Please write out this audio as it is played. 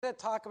To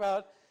talk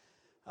about,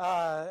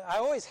 I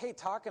always hate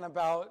talking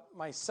about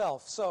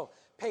myself, so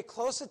pay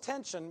close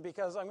attention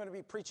because I'm going to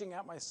be preaching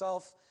at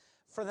myself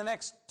for the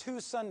next 2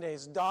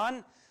 Sundays.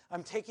 Don,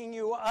 I'm taking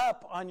you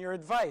up on your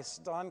advice.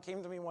 Don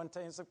came to me one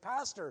time and said,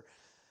 Pastor,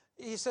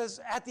 he says,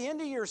 at the end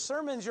of your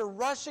sermons, you're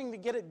rushing to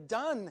get it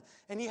done,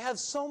 and you have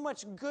so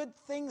much good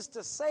things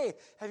to say.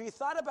 Have you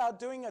thought about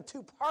doing a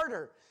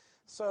 2-parter?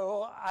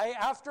 So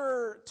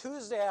after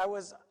Tuesday, I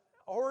was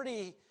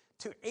already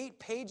to 8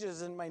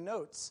 pages in my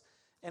notes.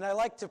 And I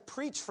like to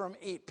preach from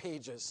 8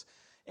 pages.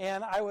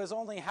 And I was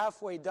only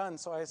halfway done,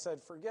 so I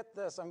said, forget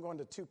this, I'm going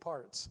to 2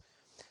 parts.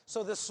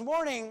 So this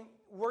morning,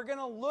 we're going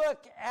to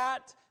look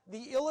at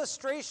the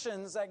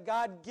illustrations that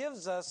God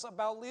gives us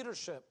about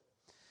leadership.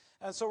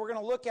 And so we're going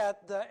to look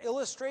at the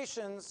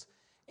illustrations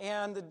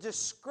and the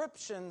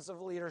descriptions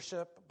of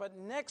leadership. But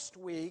next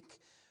week,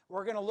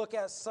 we're going to look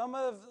at some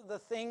of the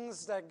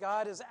things that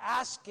God is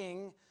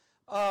asking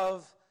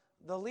of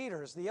the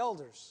leaders, the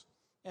elders.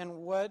 And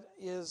what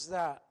is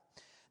that?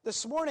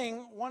 This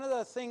morning, one of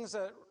the things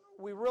that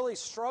we really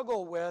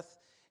struggle with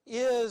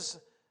is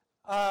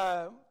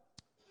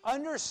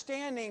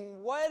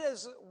understanding what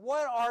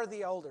are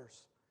the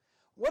elders?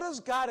 What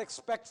does God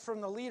expect from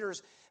the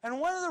leaders?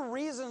 And one of the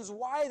reasons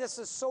why this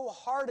is so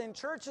hard in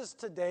churches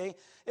today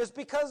is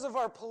because of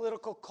our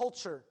political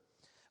culture.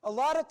 A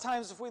lot of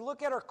times, if we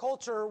look at our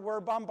culture,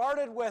 we're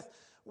bombarded with,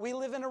 we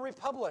live in a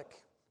republic.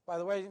 By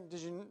the way,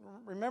 did you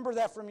remember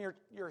that from your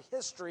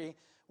history?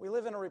 We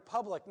live in a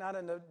republic, not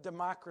in a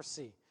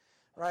democracy.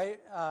 Right?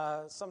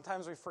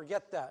 Sometimes we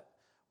forget that.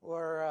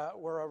 We're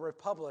a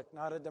republic,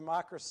 not a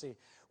democracy.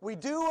 We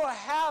do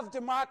have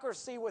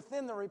democracy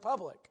within the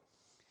republic.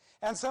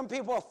 And some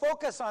people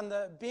focus on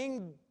the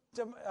being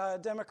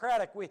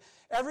democratic.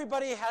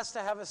 Everybody has to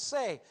have a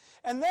say.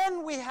 And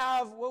then we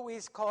have what we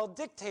call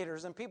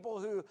dictators and people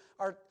who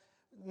are,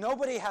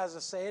 nobody has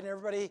a say and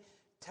everybody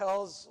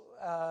tells,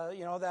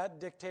 that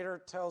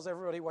dictator tells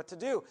everybody what to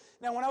do.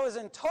 Now, when I was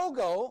in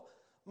Togo,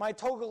 my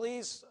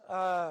Togolese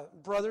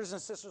brothers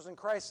and sisters in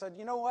Christ said,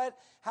 you know what?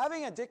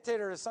 Having a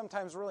dictator is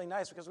sometimes really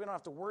nice because we don't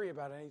have to worry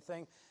about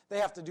anything. They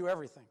have to do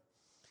everything.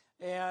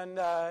 And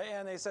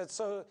they said,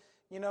 so,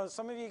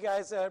 some of you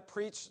guys that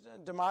preach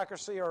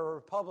democracy or a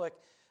republic,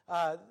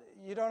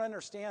 you don't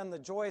understand the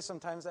joy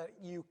sometimes that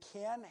you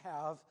can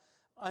have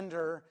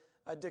under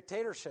a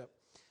dictatorship.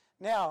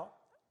 Now,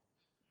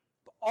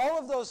 all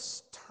of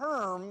those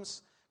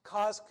terms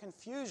cause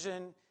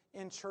confusion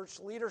in church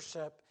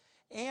leadership.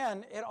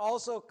 And it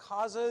also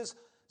causes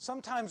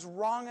sometimes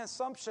wrong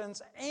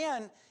assumptions,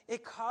 and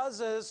it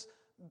causes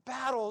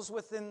battles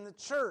within the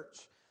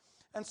church.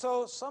 And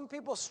so some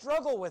people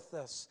struggle with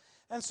this.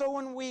 And so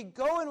when we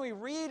go and we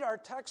read our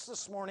text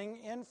this morning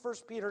in 1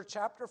 Peter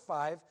chapter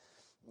 5,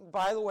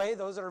 by the way,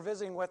 those that are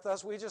visiting with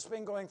us, we've just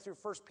been going through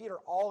 1 Peter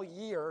all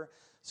year.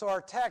 So our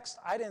text,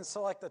 I didn't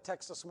select the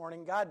text this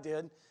morning, God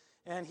did,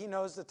 and He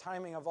knows the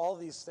timing of all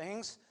these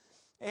things.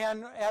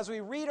 And as we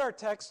read our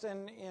text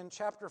in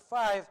chapter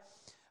 5,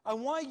 I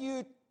want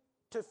you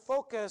to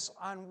focus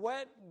on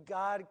what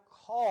God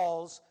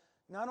calls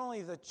not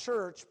only the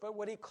church, but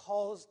what He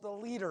calls the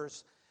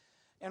leaders.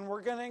 And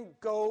we're going to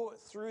go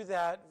through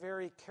that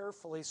very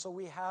carefully so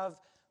we have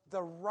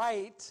the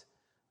right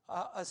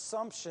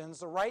assumptions,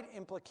 the right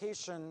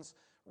implications,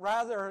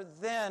 rather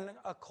than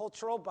a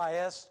cultural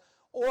bias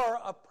or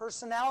a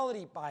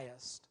personality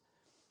bias.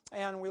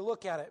 And we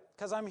look at it.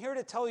 Because I'm here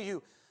to tell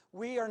you,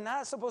 we are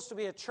not supposed to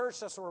be a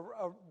church that's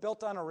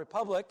built on a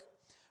republic.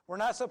 We're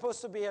not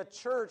supposed to be a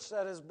church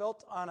that is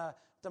built on a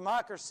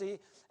democracy,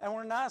 and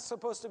we're not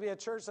supposed to be a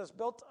church that's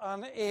built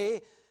on a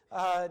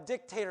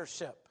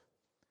dictatorship.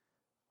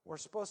 We're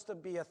supposed to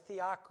be a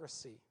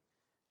theocracy,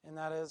 and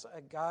that is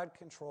a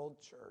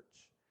God-controlled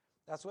church.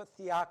 That's what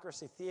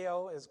theocracy,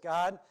 theo is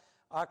God,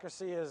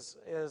 ocracy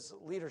is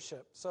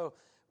leadership. So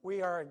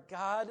we are a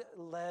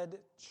God-led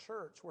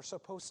church. We're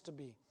supposed to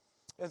be.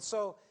 And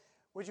so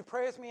would you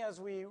pray with me as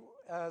we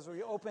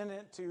open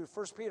it to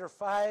 1 Peter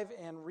 5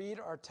 and read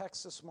our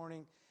text this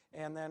morning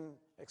and then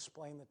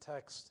explain the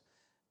text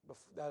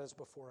that is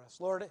before us.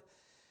 Lord,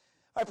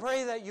 I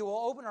pray that you will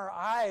open our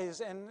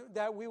eyes and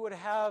that we would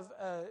have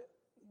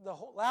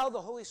allow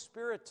the Holy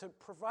Spirit to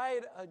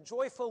provide a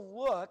joyful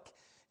look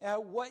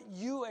at what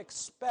you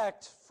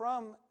expect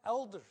from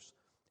elders.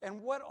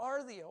 And what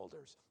are the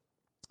elders?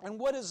 And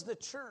what is the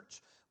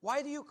church?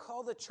 Why do you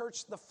call the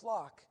church the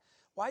flock?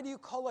 Why do you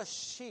call us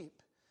sheep?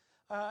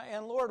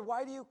 And Lord,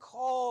 why do you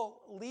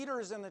call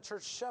leaders in the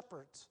church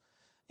shepherds?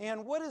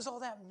 And what does all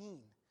that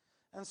mean?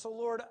 And so,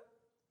 Lord,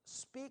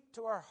 speak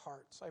to our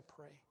hearts, I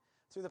pray.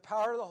 Through the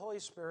power of the Holy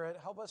Spirit,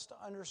 help us to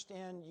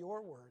understand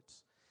your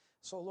words.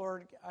 So,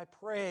 Lord, I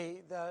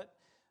pray that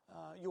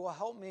you will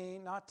help me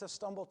not to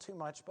stumble too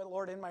much. But,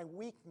 Lord, in my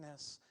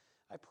weakness,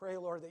 I pray,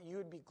 Lord, that you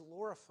would be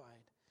glorified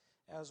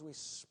as we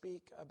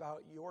speak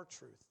about your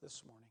truth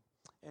this morning.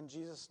 In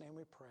Jesus' name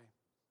we pray.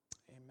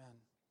 Amen.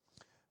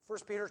 1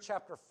 Peter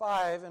chapter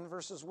 5 and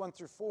verses 1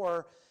 through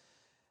 4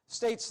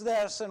 states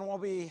this, and we'll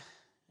be,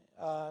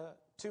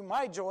 to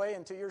my joy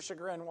and to your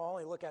chagrin, we'll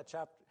only look at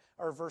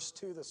or verse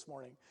 2 this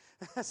morning.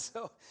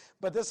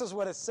 But this is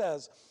what it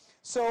says.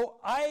 So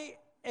I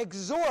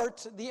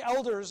exhort the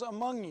elders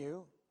among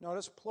you,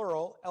 notice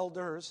plural,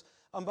 elders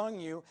among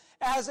you,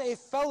 as a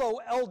fellow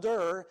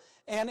elder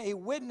and a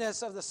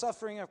witness of the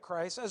suffering of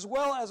Christ, as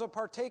well as a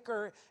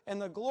partaker in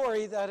the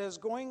glory that is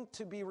going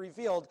to be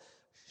revealed.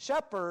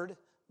 Shepherd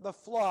the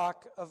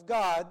flock of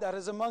God that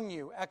is among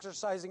you,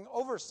 exercising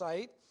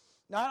oversight,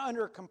 not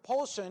under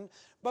compulsion,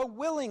 but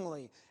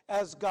willingly,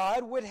 as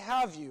God would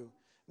have you,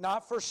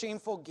 not for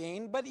shameful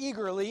gain, but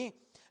eagerly,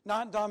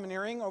 not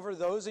domineering over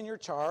those in your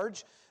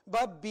charge,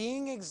 but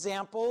being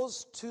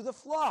examples to the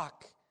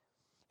flock.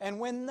 And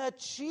when the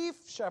chief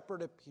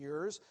shepherd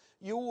appears,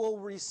 you will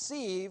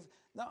receive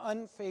the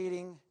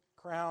unfading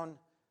crown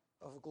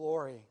of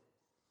glory.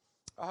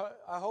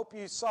 I hope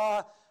you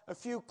saw a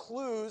few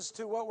clues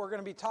to what we're going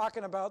to be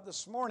talking about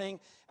this morning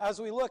as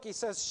we look. He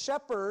says,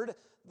 shepherd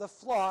the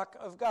flock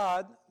of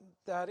God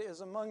that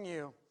is among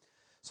you.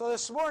 So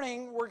this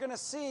morning, we're going to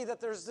see that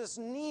there's this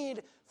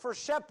need for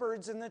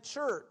shepherds in the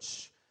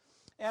church.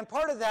 And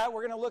part of that,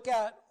 we're going to look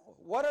at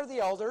what are the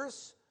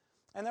elders,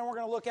 and then we're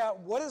going to look at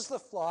what is the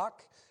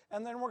flock,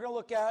 and then we're going to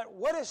look at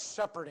what is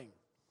shepherding.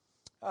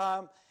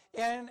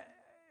 And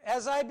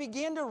as I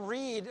began to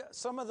read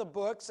some of the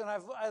books, and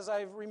as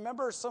I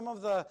remember some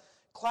of the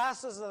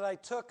classes that I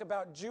took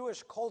about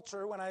Jewish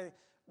culture when I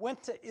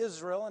went to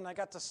Israel, and I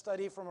got to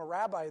study from a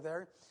rabbi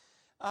there,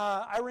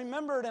 I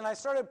remembered and I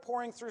started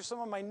pouring through some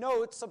of my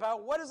notes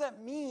about what does it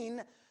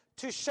mean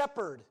to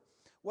shepherd?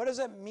 What does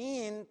it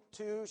mean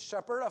to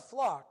shepherd a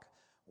flock?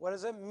 What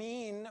does it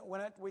mean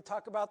when we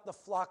talk about the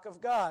flock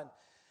of God?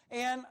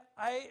 And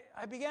I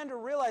began to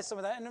realize some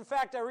of that. And in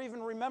fact, I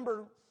even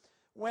remember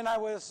when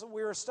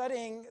we were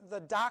studying the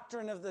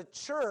doctrine of the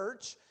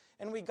church,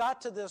 and we got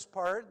to this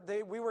part,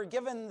 we were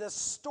given this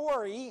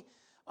story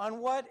on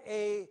what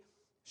a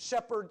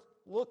shepherd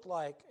looked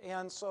like.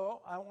 And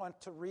so I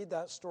want to read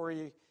that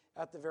story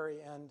at the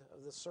very end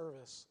of the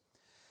service.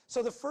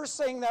 So the first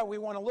thing that we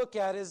want to look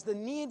at is the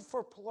need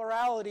for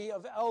plurality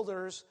of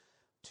elders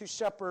to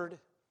shepherd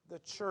the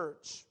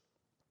church.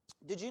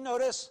 Did you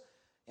notice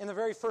in the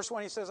very first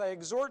one he says, I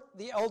exhort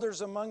the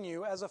elders among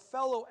you as a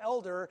fellow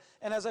elder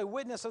and as a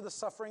witness of the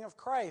suffering of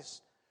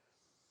Christ.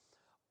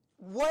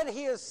 What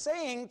he is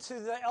saying to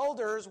the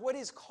elders, what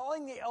he's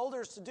calling the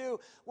elders to do,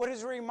 what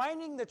he's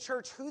reminding the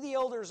church who the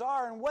elders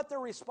are and what their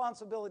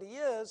responsibility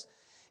is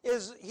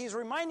he's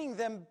reminding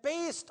them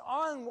based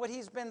on what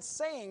he's been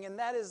saying, and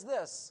that is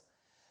this,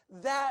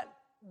 that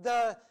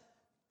the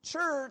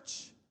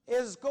church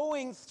is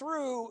going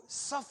through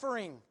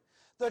suffering.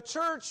 The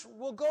church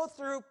will go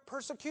through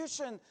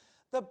persecution.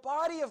 The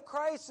body of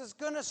Christ is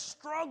going to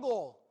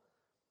struggle.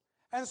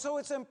 And so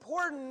it's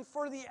important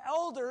for the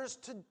elders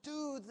to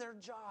do their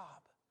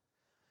job.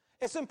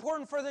 It's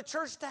important for the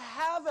church to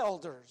have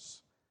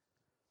elders,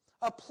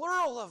 a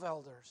plural of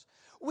elders.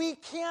 We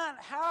can't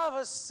have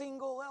a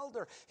single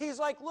elder. He's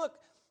like, look,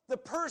 the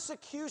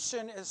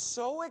persecution is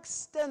so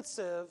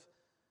extensive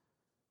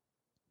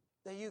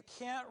that you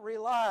can't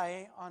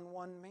rely on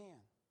one man.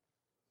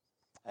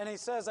 And he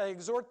says, I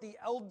exhort the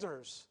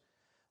elders.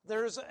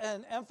 There's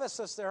an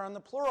emphasis there on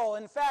the plural.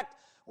 In fact,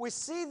 we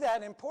see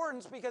that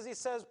importance because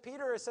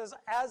Peter says,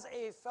 as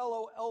a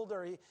fellow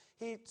elder.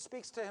 He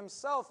speaks to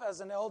himself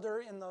as an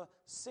elder in the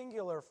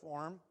singular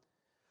form.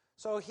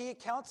 So he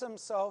counts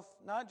himself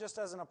not just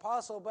as an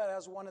apostle, but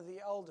as one of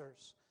the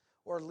elders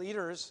or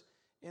leaders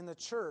in the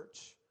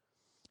church.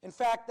 In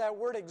fact, that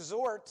word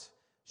exhort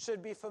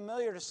should be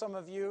familiar to some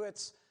of you.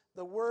 It's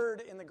the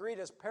word in the Greek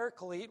is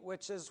paraklete,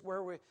 which is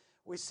where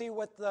we see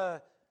what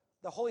the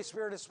Holy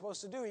Spirit is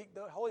supposed to do.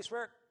 The Holy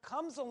Spirit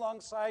comes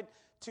alongside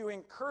to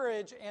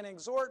encourage and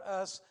exhort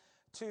us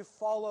to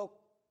follow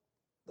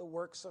the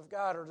works of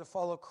God or to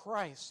follow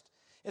Christ.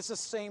 It's the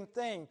same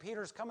thing.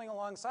 Peter's coming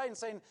alongside and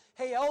saying,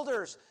 hey,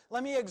 elders,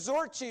 let me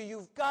exhort you.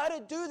 You've got to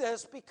do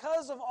this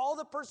because of all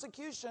the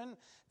persecution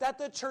that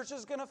the church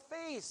is going to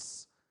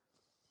face.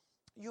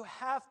 You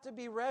have to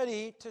be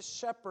ready to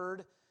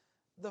shepherd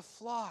the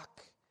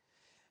flock.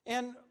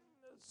 And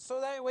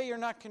so that way you're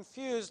not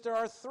confused, there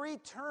are three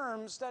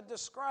terms that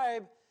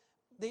describe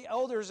the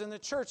elders in the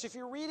church. If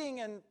you're reading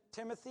in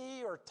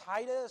Timothy or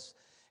Titus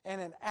and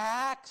in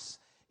Acts,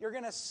 you're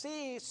going to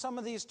see some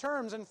of these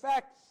terms. In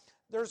fact,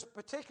 there's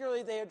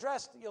particularly,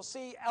 you'll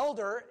see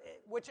elder,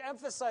 which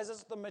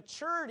emphasizes the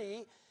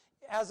maturity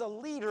as a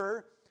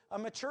leader, a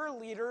mature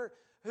leader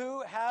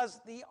who has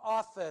the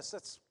office.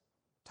 It's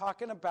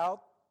talking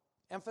about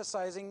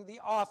emphasizing the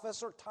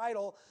office or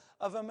title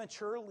of a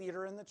mature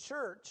leader in the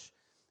church.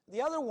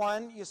 The other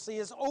one you see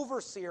is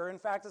overseer. In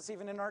fact, it's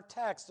even in our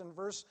text. In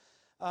verse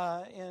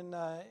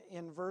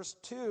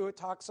 2, it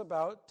talks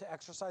about to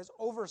exercise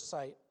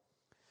oversight.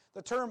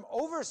 The term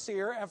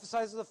overseer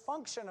emphasizes the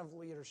function of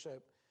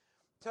leadership.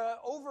 To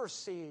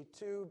oversee,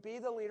 to be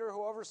the leader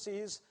who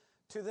oversees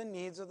to the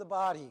needs of the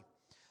body.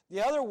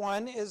 The other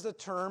one is the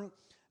term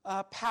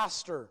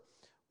pastor,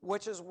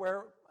 which is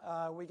where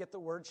we get the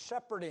word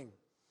shepherding.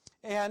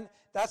 And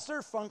that's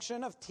their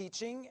function of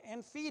teaching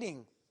and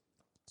feeding.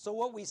 So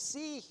what we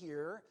see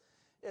here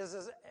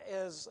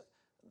is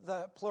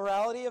the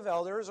plurality of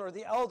elders, or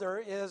the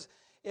elder is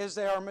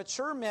they are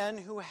mature men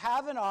who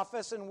have an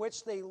office in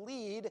which they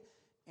lead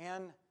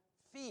and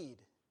feed.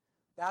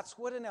 That's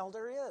what an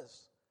elder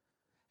is.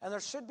 And there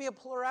should be a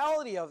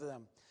plurality of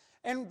them.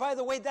 And by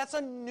the way, that's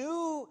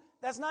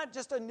not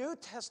just a New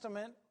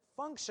Testament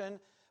function,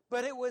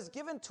 but it was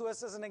given to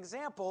us as an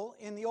example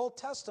in the Old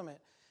Testament.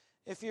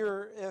 If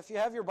you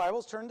have your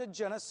Bibles, turn to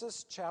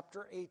Genesis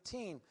chapter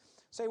 18.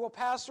 Say, well,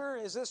 Pastor,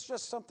 is this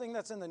just something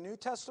that's in the New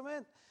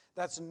Testament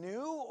that's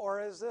new,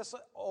 or is this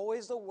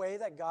always the way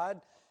that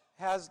God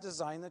has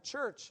designed the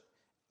church?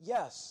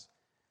 Yes.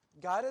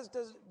 God has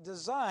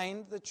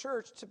designed the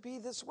church to be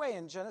this way.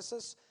 In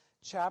Genesis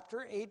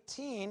chapter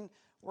 18,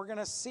 we're going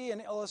to see an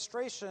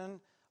illustration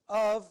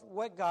of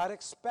what God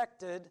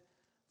expected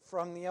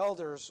from the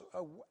elders.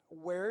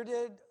 Where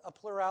did a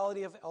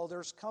plurality of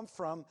elders come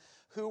from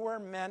who were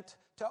meant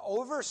to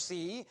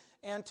oversee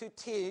and to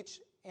teach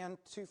and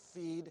to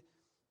feed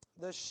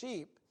the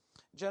sheep?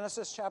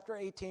 Genesis chapter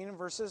 18,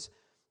 verses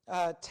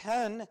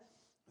 10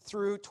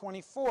 through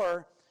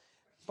 24.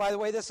 By the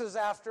way, this is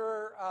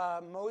after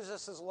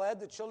Moses has led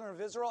the children of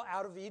Israel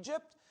out of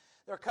Egypt.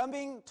 They're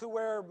coming to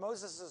where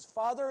Moses'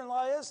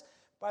 father-in-law is.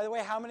 By the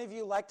way, how many of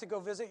you like to go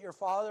visit your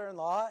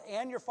father-in-law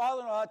and your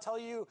father-in-law tell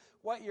you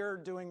what you're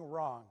doing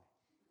wrong?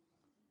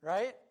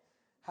 Right?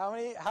 How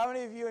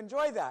many of you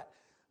enjoy that?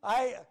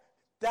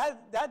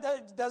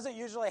 That doesn't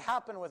usually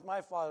happen with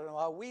my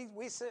father-in-law.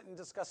 We sit and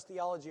discuss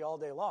theology all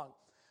day long.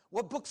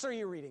 What books are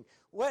you reading?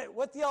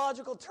 What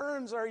theological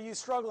terms are you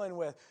struggling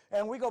with?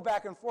 And we go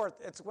back and forth.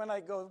 It's when I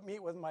go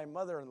meet with my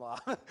mother-in-law.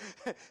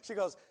 She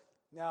goes,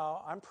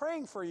 now, I'm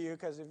praying for you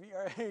because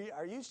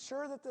are you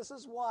sure that this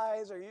is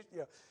wise?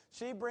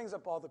 She brings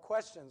up all the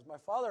questions. My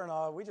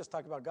father-in-law, we just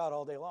talk about God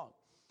all day long.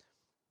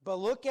 But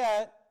look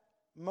at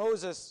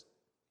Moses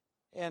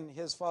and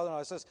his father-in-law.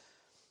 It says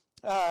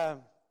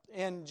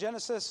in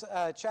Genesis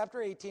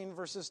chapter 18,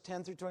 verses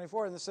 10 through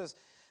 24, and it says,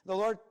 the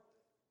Lord...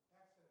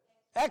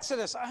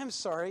 Exodus. I'm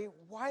sorry.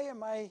 Why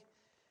am I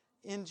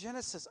in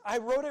Genesis? I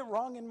wrote it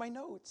wrong in my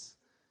notes.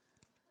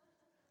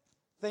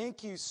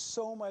 Thank you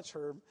so much,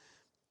 Herb.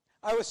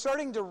 I was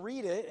starting to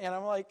read it, and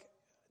I'm like,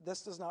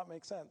 this does not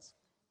make sense.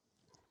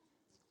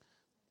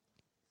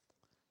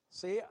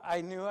 See,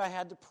 I knew I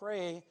had to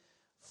pray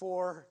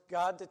for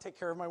God to take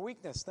care of my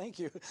weakness. Thank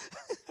you.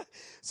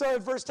 So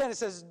in verse 10 it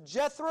says,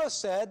 Jethro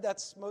said,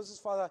 that's Moses'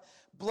 father,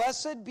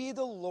 blessed be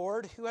the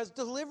Lord who has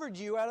delivered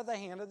you out of the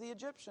hand of the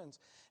Egyptians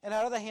and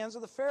out of the hands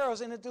of the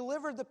Pharaohs, and has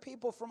delivered the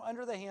people from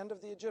under the hand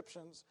of the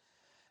Egyptians.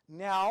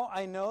 Now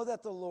I know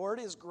that the Lord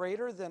is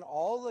greater than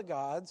all the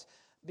gods,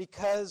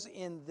 because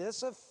in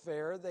this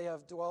affair they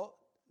have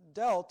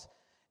dealt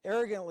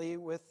arrogantly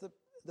with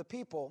the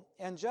people.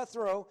 And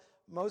Jethro,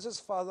 Moses'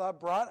 father,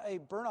 brought a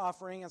burnt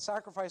offering and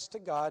sacrifice to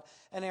God,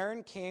 and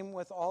Aaron came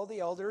with all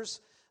the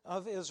elders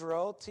of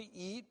Israel to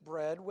eat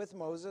bread with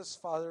Moses'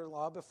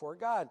 father-in-law before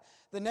God.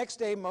 The next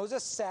day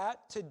Moses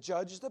sat to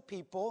judge the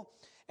people,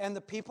 and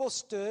the people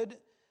stood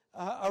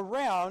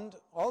around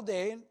all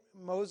day,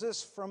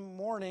 Moses from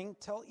morning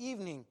till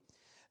evening.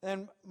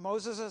 Then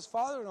Moses'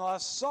 father-in-law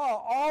saw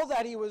all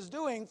that he was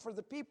doing for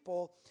the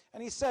people,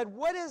 and he said,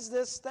 what is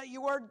this that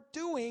you are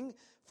doing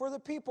for the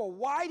people?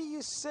 Why do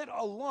you sit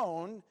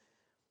alone,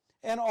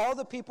 and all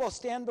the people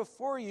stand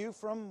before you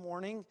from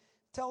morning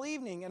till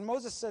evening? And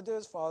Moses said to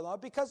his father-in-law,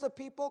 because the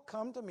people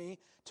come to me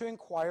to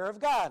inquire of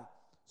God.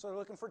 So they're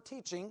looking for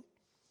teaching.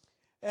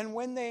 And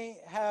when they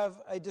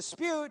have a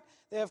dispute,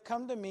 they have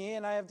come to me,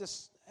 and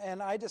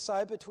I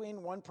decide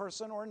between one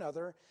person or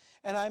another,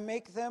 and I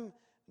make them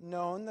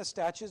known the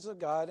statutes of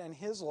God and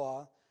his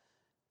law.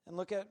 And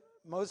look at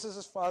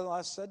Moses'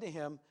 father-in-law said to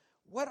him,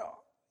 what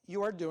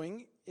you are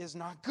doing is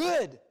not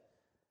good.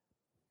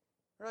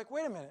 They're like,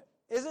 wait a minute.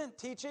 Isn't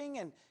teaching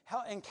and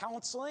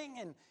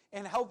counseling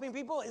and helping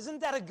people,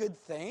 isn't that a good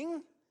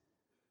thing?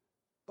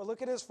 But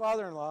look at his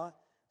father-in-law.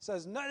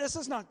 Says, no, this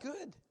is not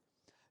good.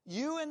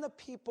 You and the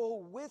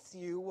people with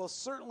you will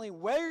certainly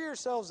wear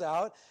yourselves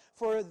out,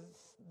 for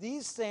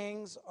these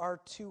things are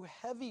too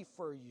heavy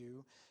for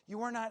you.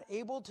 You are not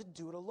able to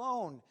do it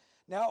alone.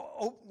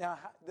 Now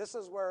this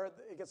is where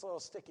it gets a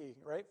little sticky,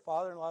 right?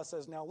 Father-in-law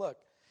says, now look,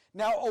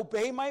 now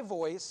obey my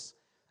voice.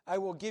 I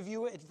will give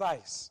you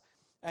advice,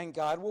 and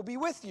God will be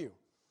with you.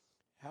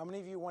 How many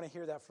of you want to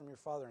hear that from your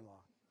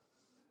father-in-law?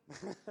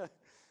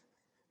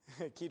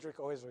 Kedrick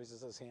always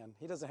raises his hand.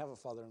 He doesn't have a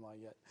father-in-law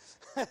yet.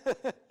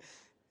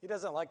 He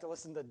doesn't like to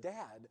listen to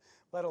dad,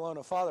 let alone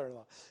a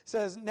father-in-law.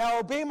 Says, now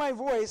obey my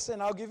voice,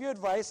 and I'll give you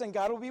advice, and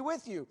God will be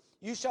with you.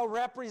 You shall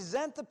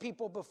represent the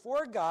people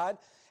before God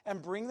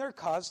and bring their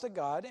cause to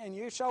God, and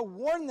you shall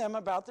warn them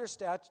about the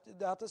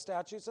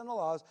statutes and the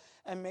laws,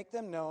 and make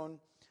them known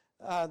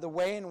the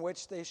way in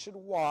which they should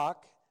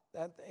walk,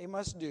 that they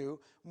must do.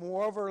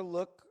 Moreover,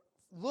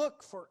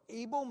 look for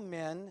able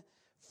men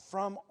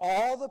from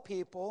all the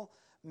people,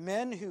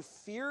 men who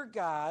fear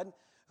God,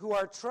 who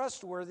are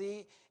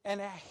trustworthy and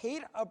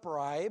hate a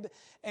bribe,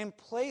 and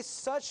place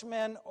such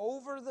men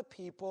over the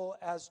people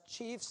as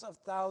chiefs of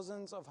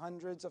thousands, of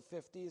hundreds, of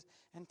fifties,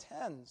 and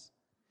tens.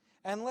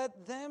 and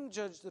let them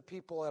judge the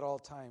people at all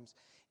times.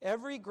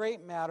 Every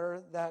great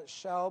matter that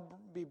shall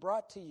be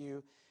brought to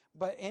you,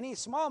 but any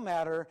small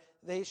matter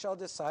they shall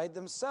decide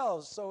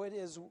themselves. So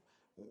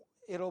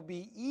it'll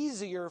be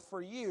easier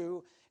for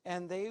you,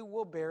 and they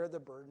will bear the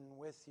burden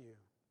with you.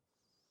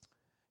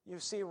 You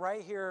see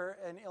right here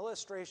an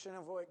illustration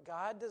of what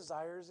God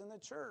desires in the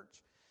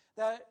church.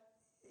 That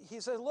he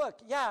said, look,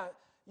 yeah,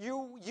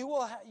 you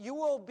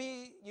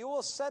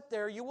will sit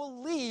there, you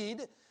will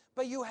lead,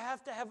 but you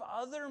have to have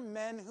other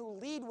men who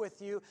lead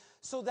with you,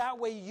 so that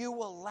way you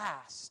will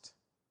last.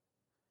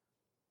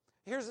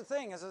 Here's the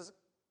thing,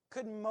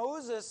 could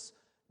Moses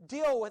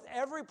deal with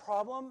every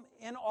problem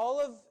in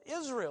all of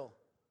Israel?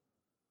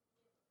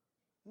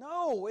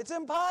 No, it's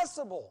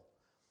impossible.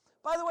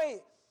 By the way,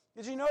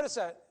 did you notice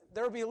that?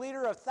 There will be a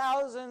leader of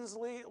thousands,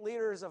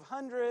 leaders of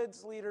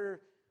hundreds,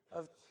 leader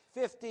of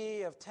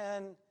 50, of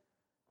 10,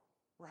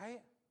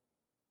 right?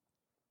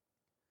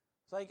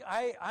 It's like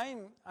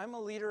I'm a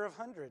leader of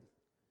 100.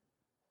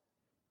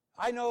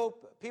 I know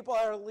people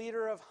that are a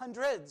leader of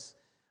hundreds.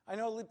 I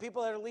know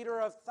people that are a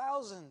leader of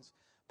thousands.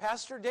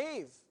 Pastor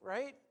Dave,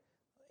 right?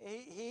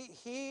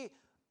 He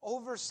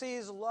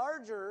oversees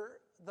larger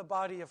the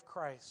body of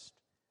Christ.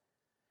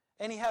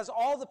 And he has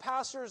all the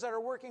pastors that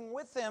are working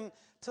with him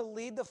to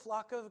lead the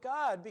flock of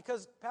God,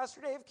 because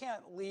Pastor Dave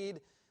can't lead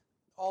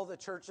all the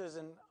churches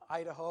in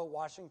Idaho,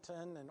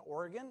 Washington, and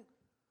Oregon,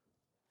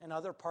 and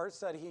other parts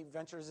that he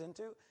ventures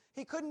into.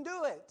 He couldn't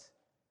do it,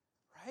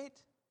 right?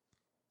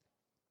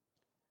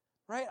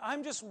 Right?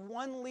 I'm just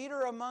one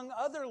leader among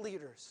other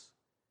leaders.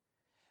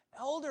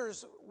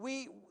 Elders,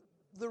 we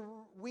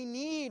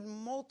need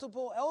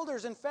multiple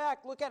elders. In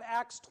fact, look at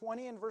Acts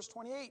 20 and verse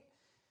 28.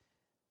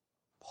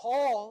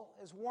 Paul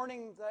is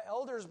warning the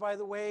elders, by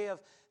the way,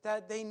 of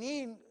that they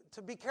need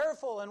to be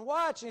careful and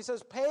watch. And he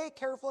says, pay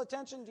careful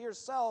attention to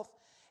yourself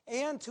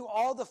and to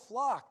all the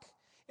flock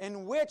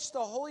in which the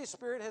Holy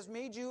Spirit has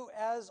made you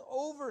as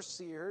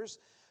overseers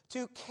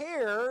to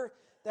care,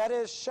 that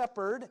is,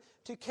 shepherd,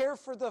 to care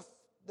for the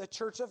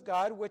church of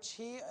God, which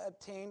he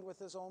obtained with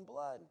his own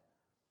blood.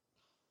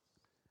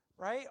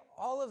 Right?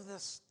 All of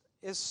this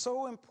is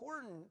so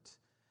important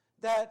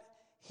that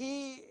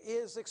he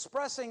is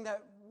expressing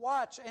that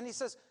watch. And he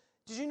says,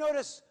 did you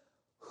notice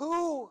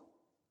who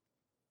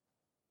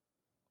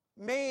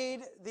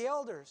made the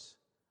elders?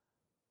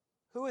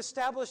 Who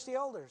established the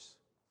elders?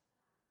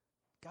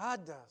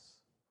 God does.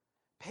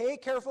 Pay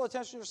careful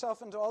attention to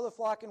yourself and to all the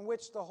flock in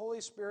which the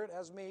Holy Spirit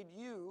has made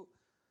you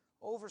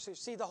overseers.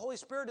 See, the Holy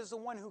Spirit is the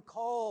one who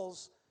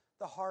calls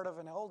the heart of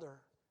an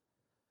elder.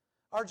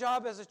 Our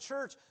job as a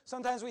church,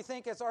 sometimes we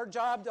think it's our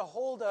job to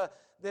hold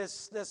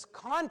this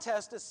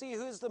contest to see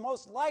who's the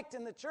most liked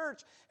in the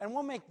church, and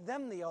we'll make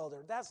them the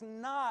elder. That's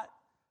not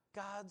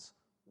God's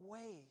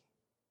way.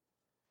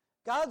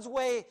 God's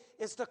way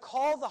is to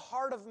call the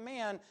heart of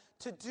man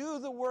to do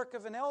the work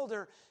of an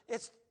elder.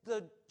 It's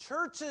the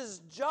church's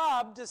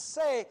job to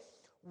say,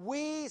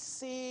 we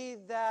see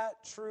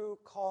that true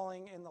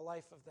calling in the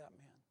life of that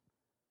man.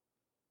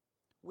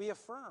 We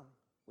affirm.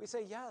 We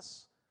say,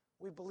 yes,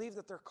 we believe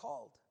that they're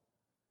called.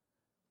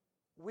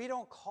 We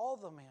don't call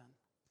the man.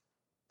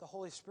 The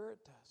Holy Spirit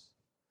does.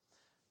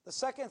 The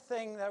second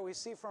thing that we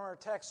see from our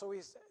text, so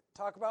we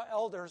talk about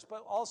elders,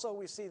 but also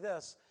we see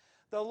this.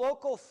 The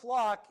local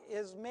flock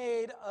is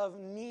made of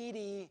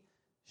needy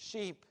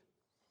sheep.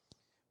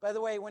 By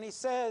the way, when he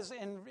says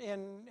in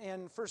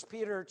 1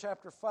 Peter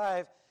chapter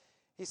 5,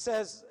 he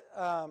says,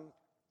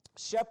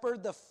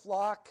 shepherd the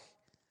flock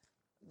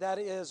that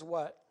is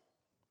what?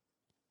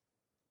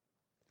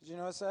 Did you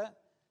notice that?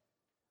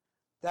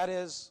 That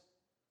is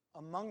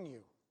among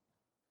you.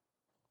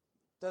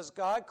 Does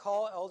God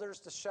call elders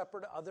to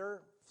shepherd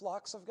other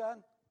flocks of God?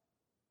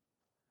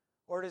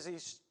 Or does he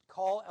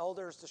call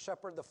elders to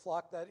shepherd the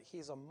flock that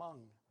he's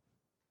among?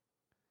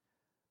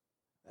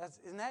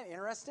 Isn't that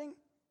interesting?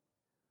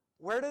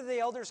 Where do the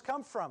elders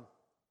come from?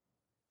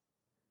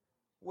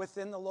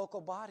 Within the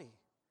local body.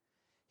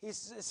 He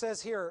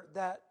says here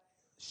that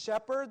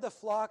shepherd the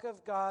flock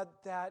of God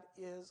that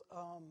is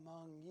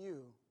among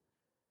you.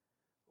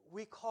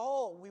 We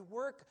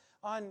work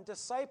on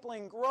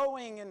discipling,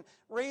 growing, and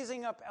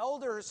raising up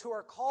elders who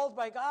are called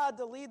by God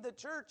to lead the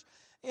church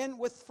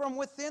from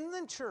within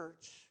the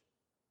church.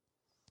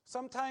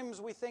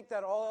 Sometimes we think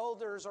that all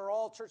elders or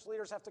all church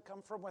leaders have to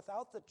come from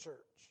without the church.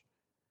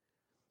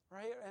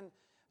 Right?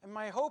 And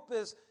my hope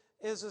is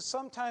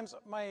sometimes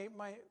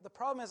the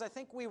problem is I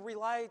think we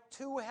rely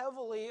too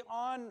heavily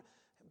on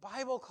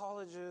Bible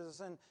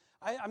colleges, and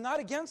I'm not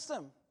against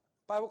them.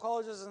 Bible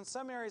colleges and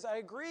seminaries, I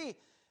agree.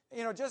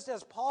 Just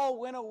as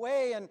Paul went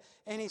away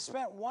and he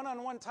spent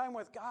one-on-one time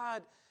with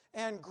God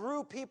and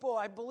grew people,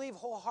 I believe,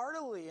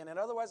 wholeheartedly in it.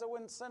 Otherwise, I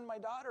wouldn't send my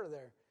daughter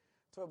there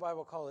to a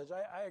Bible college.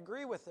 I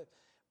agree with it.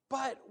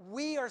 But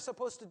we are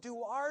supposed to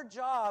do our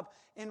job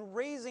in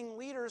raising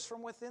leaders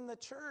from within the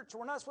church.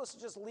 We're not supposed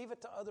to just leave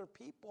it to other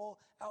people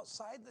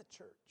outside the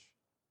church.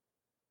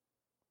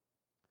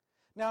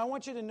 Now, I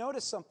want you to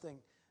notice something.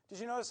 Did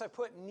you notice I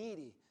put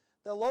needy?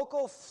 The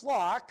local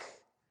flock,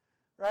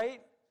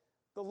 right?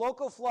 The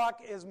local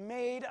flock is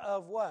made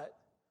of what?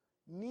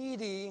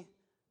 Needy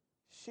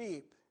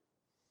sheep.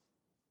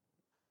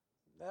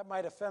 That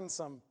might offend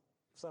some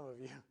of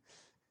you.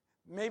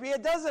 Maybe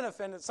it doesn't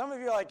offend it. Some of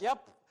you are like,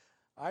 yep,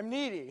 I'm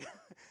needy.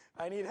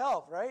 I need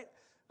help, right?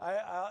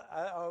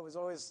 I was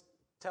always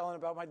telling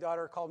about my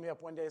daughter called me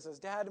up one day and says,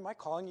 Dad, am I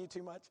calling you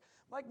too much?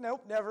 I'm like,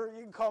 nope, never.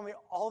 You can call me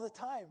all the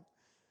time.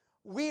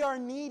 We are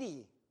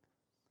needy.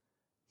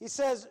 He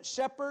says,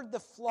 shepherd the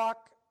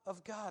flock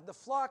of God. The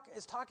flock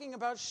is talking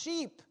about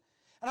sheep.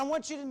 And I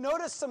want you to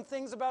notice some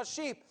things about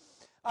sheep.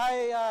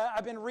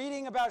 I've been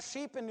reading about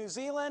sheep in New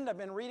Zealand. I've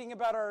been reading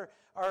about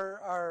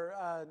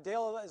our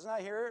Dale is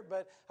not here,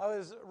 but I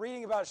was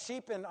reading about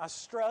sheep in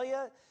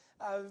Australia.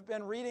 I've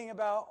been reading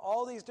about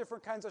all these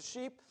different kinds of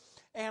sheep.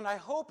 And I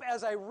hope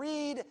as I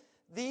read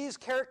these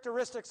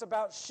characteristics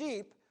about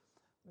sheep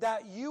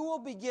that you will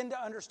begin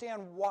to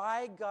understand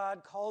why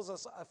God calls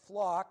us a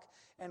flock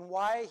and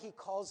why he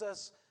calls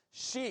us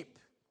sheep.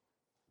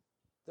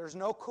 There's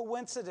no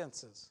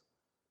coincidences.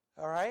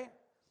 All right?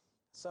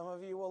 Some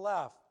of you will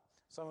laugh.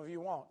 Some of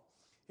you won't.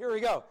 Here we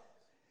go.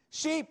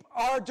 Sheep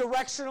are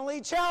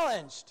directionally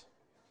challenged.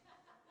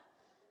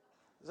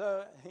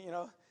 So,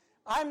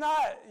 I'm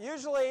not,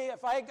 usually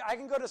if I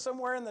can go to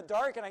somewhere in the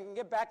dark and I can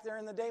get back there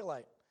in the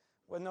daylight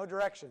with no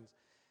directions.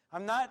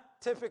 I'm not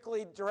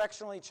typically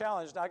directionally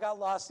challenged. I got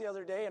lost the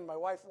other day and my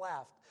wife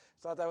laughed.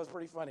 Thought that was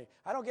pretty funny.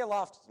 I don't get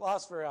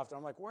lost very often.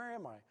 I'm like, where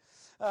am I?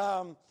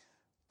 I'm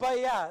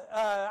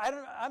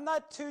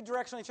not too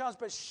directionally challenged,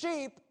 but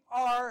sheep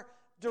are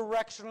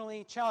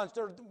directionally challenged.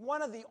 They're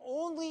one of the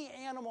only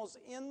animals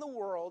in the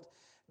world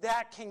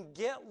that can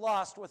get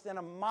lost within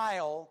a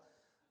mile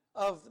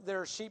of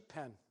their sheep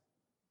pen.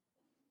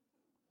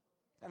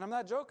 And I'm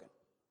not joking.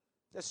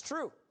 It's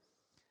true.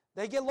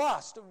 They get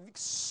lost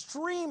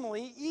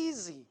extremely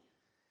easy.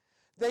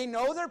 They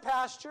know their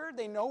pasture.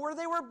 They know where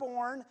they were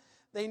born.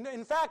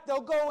 In fact,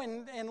 they'll go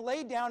and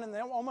lay down in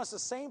almost the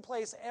same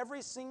place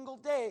every single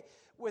day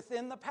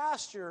within the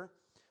pasture.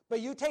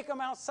 But you take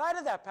them outside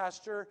of that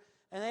pasture,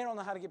 and they don't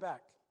know how to get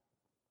back.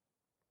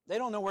 They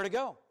don't know where to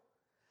go.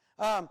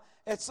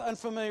 It's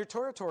unfamiliar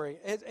territory.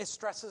 It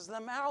stresses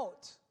them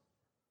out.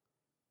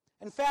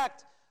 In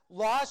fact,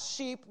 lost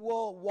sheep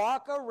will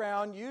walk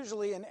around,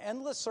 usually in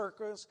endless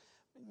circles,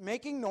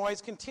 making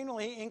noise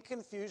continually in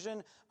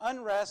confusion,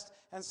 unrest,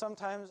 and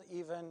sometimes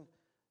even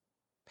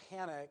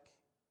panic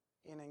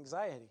and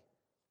anxiety.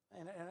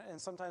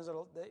 And sometimes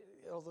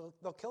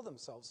they'll kill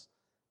themselves.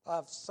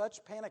 Have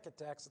such panic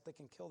attacks that they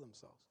can kill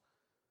themselves.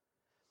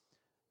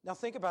 Now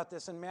think about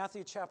this. In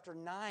Matthew chapter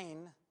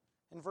 9,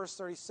 in verse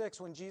 36,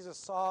 when Jesus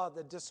saw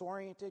the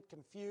disoriented,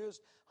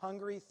 confused,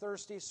 hungry,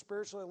 thirsty,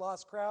 spiritually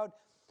lost crowd,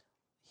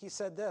 he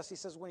said this. He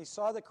says, when he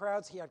saw the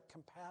crowds, he had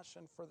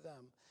compassion for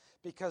them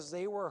because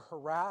they were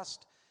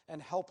harassed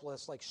and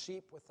helpless like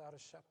sheep without a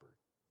shepherd.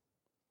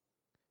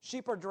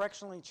 Sheep are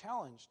directionally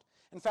challenged.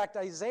 In fact,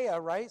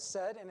 Isaiah,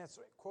 said, and it's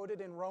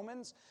quoted in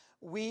Romans,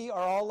 we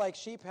are all like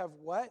sheep have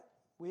what?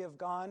 We have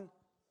gone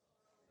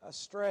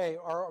astray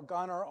or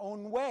gone our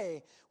own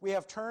way. We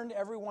have turned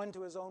everyone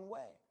to his own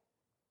way,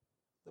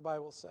 the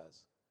Bible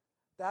says.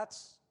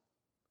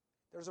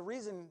 There's a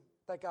reason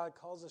that God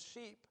calls us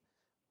sheep.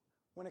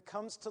 When it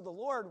comes to the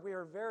Lord, we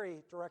are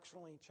very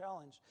directionally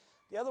challenged.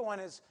 The other one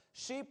is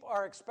sheep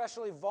are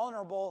especially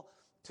vulnerable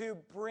to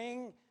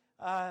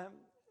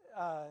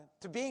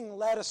being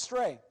led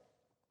astray.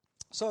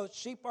 So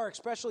sheep are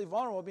especially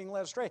vulnerable to being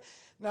led astray.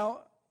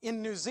 Now,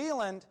 in New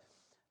Zealand,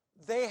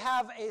 they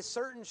have a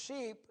certain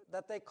sheep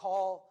that they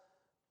call,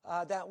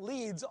 that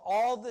leads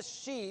all the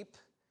sheep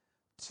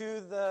to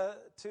the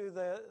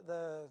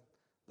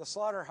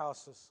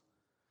slaughterhouses,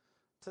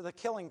 to the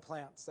killing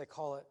plants, they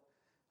call it.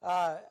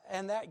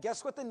 And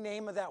guess what the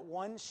name of that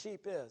one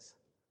sheep is?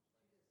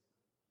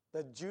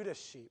 The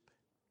Judas sheep.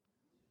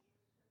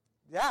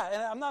 Yeah,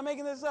 and I'm not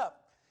making this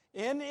up.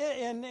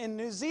 In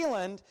New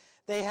Zealand,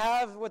 they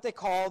have what they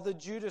call the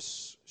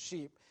Judas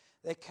sheep.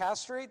 They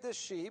castrate the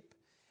sheep,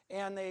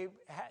 and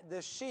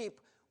the sheep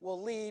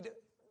will lead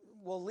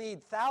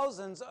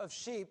thousands of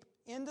sheep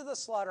into the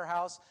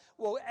slaughterhouse,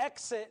 will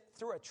exit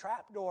through a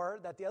trap door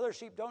that the other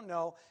sheep don't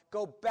know,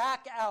 go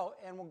back out,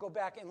 and will go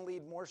back and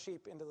lead more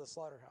sheep into the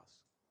slaughterhouse.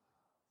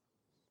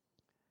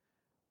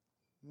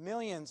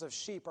 Millions of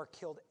sheep are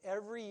killed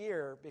every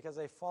year because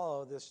they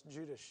follow this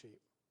Judas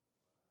sheep.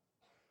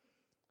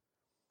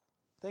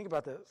 Think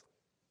about this.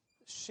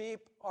 Sheep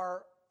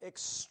are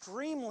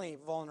extremely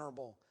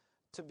vulnerable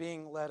to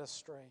being led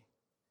astray.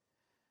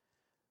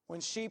 When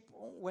sheep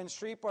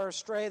are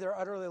astray, they're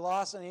utterly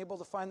lost and unable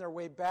to find their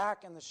way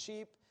back, and the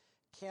sheep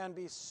can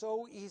be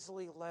so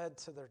easily led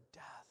to their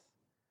death.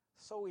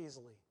 So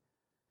easily.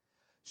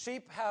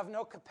 Sheep have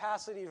no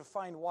capacity to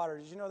find water.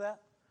 Did you know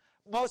that?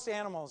 Most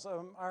animals,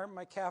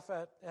 my calf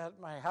at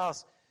my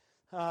house,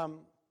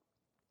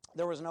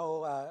 there was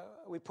no,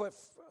 we put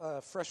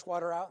fresh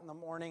water out in the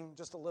morning,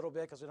 just a little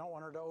bit, because we don't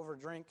want her to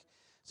overdrink,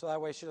 so that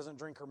way she doesn't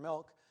drink her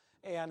milk.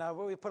 And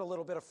we put a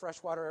little bit of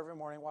fresh water every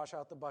morning, wash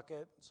out the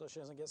bucket so she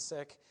doesn't get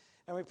sick.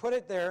 And we put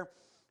it there,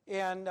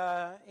 and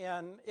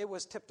it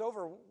was tipped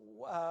over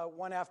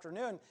one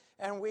afternoon,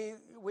 and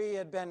we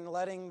had been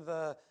letting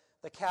the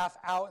calf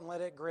out and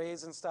let it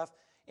graze and stuff,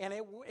 and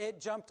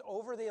it jumped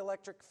over the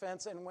electric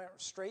fence and went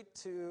straight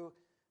to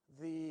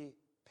the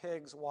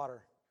pig's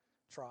water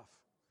trough.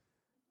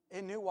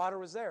 It knew water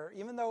was there.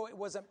 Even though it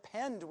wasn't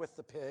penned with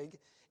the pig,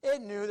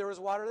 it knew there was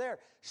water there.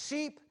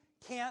 Sheep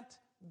can't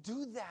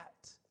do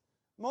that.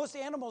 Most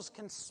animals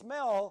can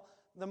smell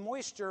the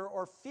moisture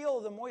or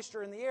feel the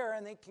moisture in the air,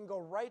 and they can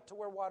go right to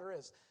where water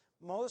is.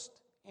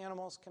 Most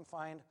animals can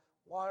find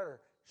water.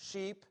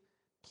 Sheep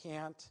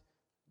can't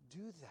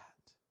do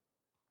that.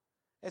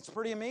 It's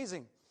pretty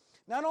amazing.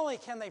 Not only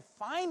can they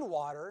find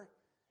water,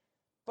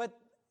 but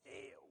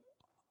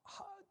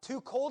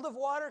too cold of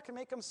water can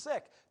make them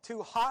sick.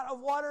 Too hot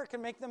of water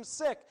can make them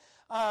sick.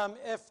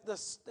 If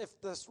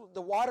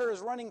the water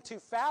is running too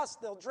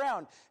fast, they'll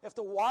drown. If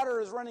the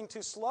water is running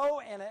too slow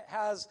and it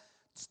has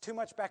too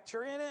much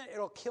bacteria in it,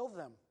 it'll kill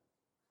them.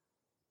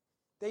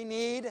 They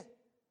need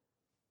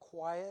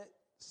quiet,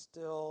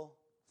 still,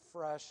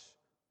 fresh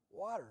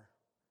water.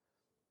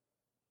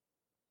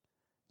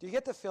 Do you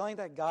get the feeling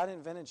that God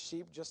invented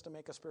sheep just to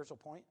make a spiritual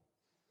point?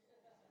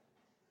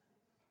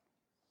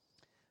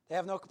 They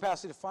have no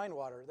capacity to find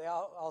water. They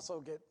also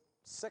get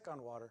sick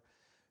on water.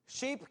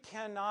 Sheep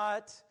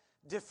cannot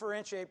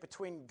differentiate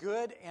between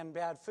good and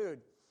bad food.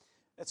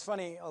 It's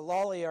funny, a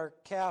lolly, our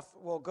calf,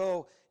 will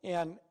go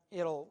and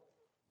it'll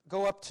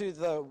go up to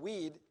the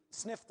weed,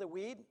 sniff the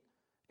weed,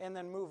 and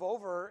then move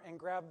over and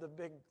grab the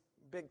big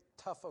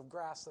tuft of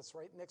grass that's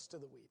right next to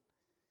the weed.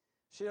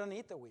 She doesn't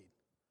eat the weed.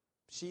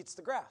 She eats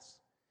the grass.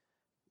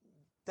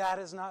 That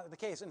is not the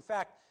case. In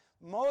fact,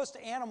 most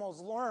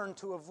animals learn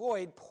to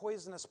avoid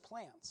poisonous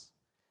plants.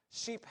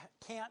 Sheep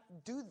can't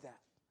do that.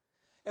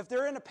 If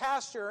they're in a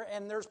pasture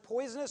and there's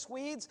poisonous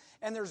weeds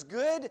and there's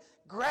good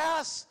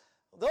grass,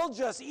 they'll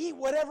just eat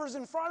whatever's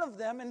in front of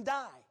them and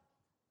die.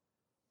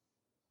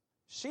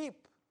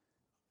 Sheep,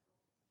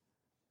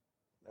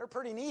 they're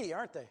pretty needy,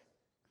 aren't they?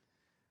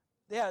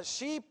 Yeah,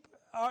 sheep,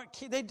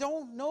 they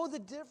don't know the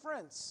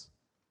difference.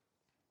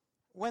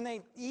 When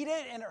they eat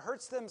it and it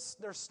hurts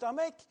their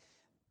stomach,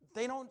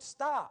 they don't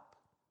stop.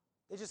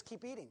 They just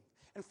keep eating.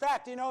 In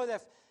fact, you know,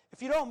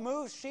 if you don't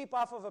move sheep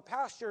off of a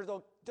pasture,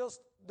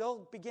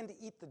 they'll begin to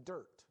eat the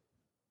dirt.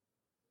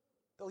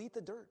 They'll eat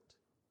the dirt.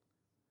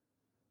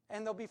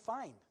 And they'll be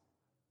fine.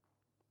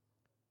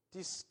 Do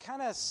you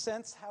kind of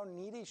sense how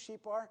needy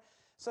sheep are?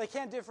 So they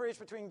can't differentiate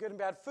between good and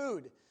bad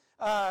food.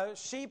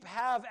 Sheep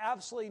have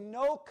absolutely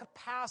no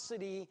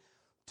capacity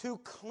to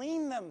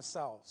clean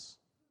themselves.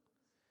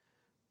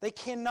 They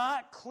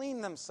cannot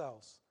clean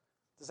themselves.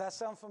 Does that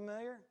sound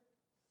familiar?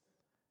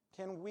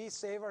 Can we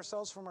save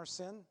ourselves from our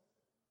sin?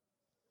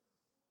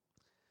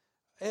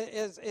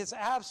 It's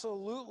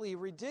absolutely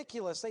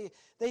ridiculous.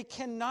 They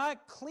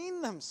cannot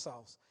clean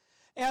themselves.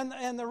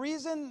 And the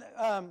reason,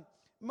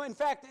 in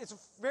fact, it's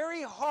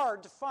very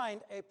hard to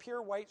find a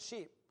pure white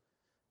sheep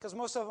because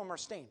most of them are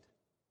stained.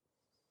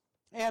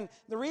 And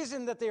the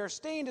reason that they are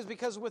stained is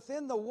because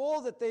within the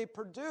wool that they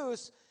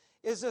produce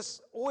is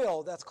this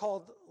oil that's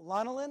called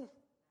lanolin.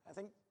 I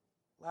think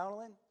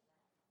lanolin.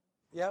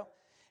 Yeah.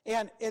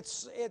 And it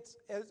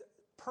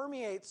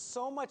permeates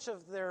so much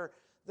of their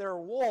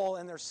wool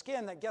and their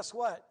skin that guess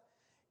what?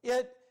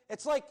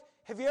 It's like,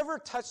 have you ever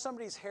touched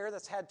somebody's hair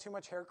that's had too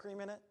much hair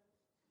cream in it?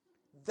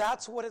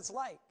 That's what it's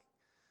like,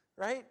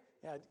 right?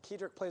 Yeah,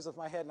 Kedrick plays with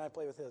my head and I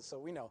play with his, so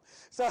we know.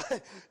 So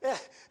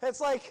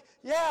it's like,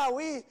 yeah,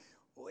 we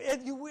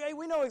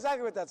know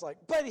exactly what that's like.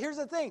 But here's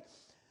the thing.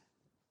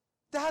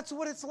 That's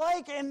what it's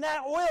like, and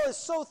that oil is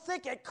so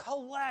thick it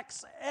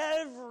collects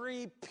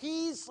every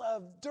piece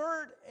of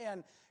dirt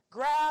and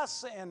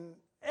grass and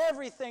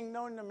everything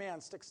known to man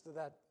sticks to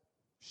that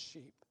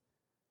sheep.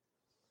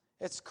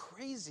 It's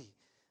crazy.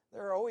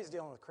 They're always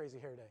dealing with crazy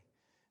hair day.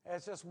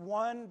 It's just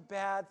one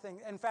bad thing.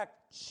 In fact,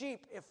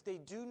 sheep, if they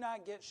do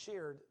not get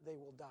sheared, they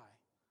will die.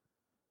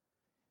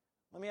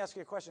 Let me ask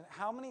you a question.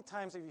 How many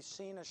times have you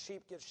seen a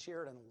sheep get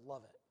sheared and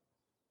love it?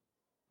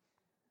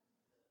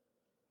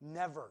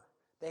 Never.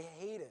 They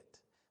hate it.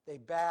 They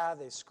bath,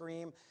 they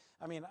scream.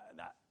 I mean,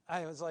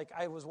 I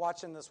was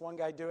watching this one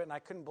guy do it, and I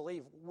couldn't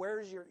believe,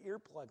 where's your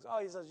earplugs? Oh,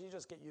 he says, you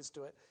just get used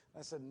to it.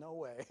 I said, no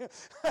way.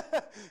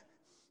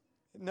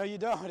 No, you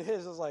don't.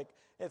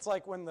 It's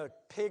like when the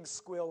pigs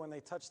squeal when they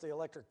touch the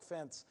electric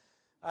fence.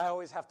 I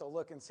always have to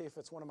look and see if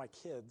it's one of my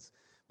kids.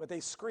 But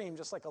they scream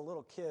just like a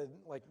little kid,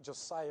 like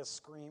Josiah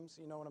screams.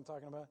 You know what I'm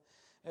talking about?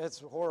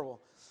 It's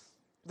horrible.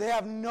 They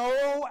have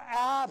no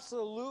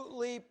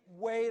absolutely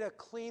way to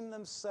clean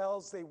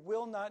themselves. They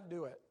will not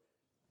do it.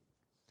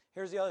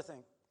 Here's the other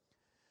thing.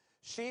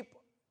 Sheep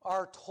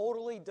are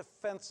totally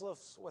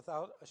defenseless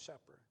without a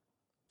shepherd.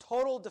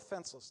 Total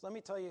defenseless. Let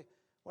me tell you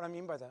what I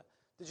mean by that.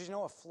 Did you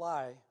know a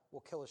fly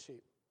will kill a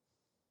sheep?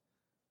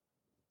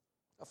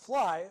 A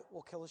fly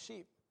will kill a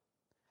sheep.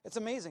 It's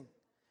amazing.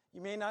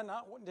 You may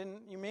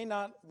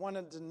not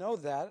wanted to know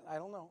that. I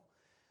don't know.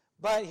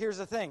 But here's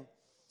the thing.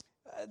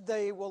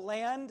 They will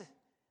land.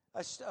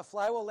 A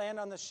fly will land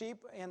on the sheep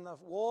in the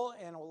wool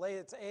and will lay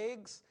its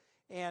eggs.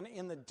 and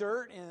in the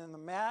dirt and in the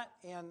mat,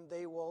 and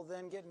they will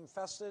then get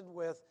infested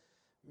with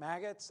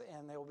maggots,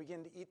 and they will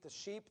begin to eat the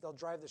sheep. They'll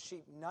drive the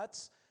sheep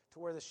nuts to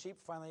where the sheep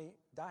finally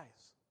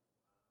dies.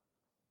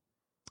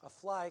 A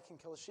fly can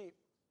kill a sheep.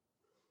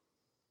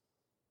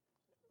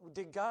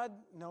 Did God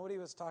know what he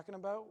was talking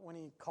about when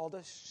he called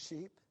us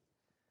sheep?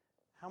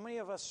 How many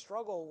of us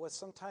struggle with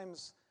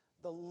sometimes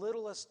the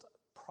littlest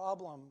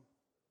problem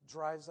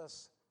drives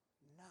us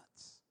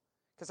nuts?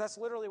 Because that's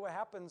literally what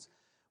happens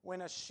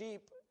when a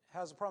sheep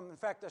has a problem. In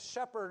fact, a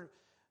shepherd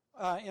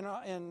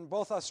in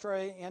both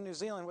Australia and New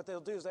Zealand, what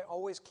they'll do is they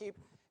always keep,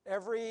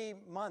 every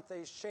month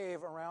they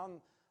shave around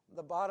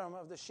the bottom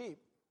of the sheep,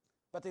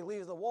 but they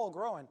leave the wool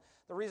growing.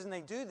 The reason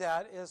they do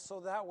that is so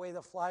that way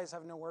the flies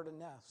have nowhere to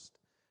nest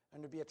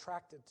and to be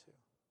attracted to.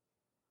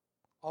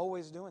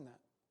 Always doing that.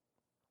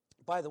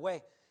 By the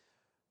way,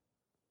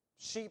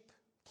 sheep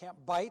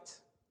can't bite,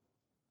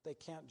 they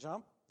can't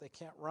jump, they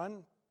can't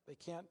run, they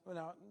can't,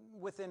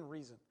 within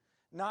reason.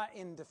 Not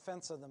in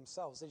defense of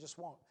themselves, they just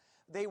won't.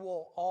 They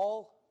will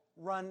all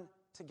run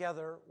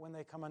together when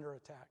they come under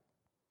attack.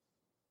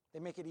 They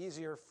make it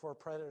easier for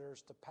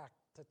predators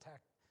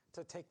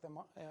to take them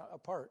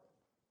apart.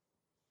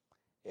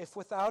 If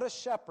without a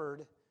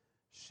shepherd,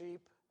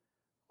 sheep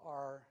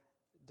are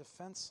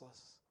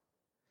defenseless.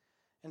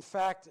 In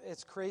fact,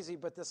 it's crazy,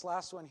 but this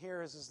last one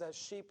here is that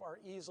sheep are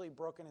easily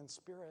broken in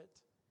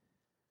spirit.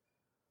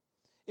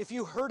 If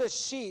you hurt a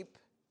sheep,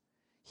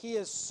 he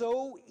is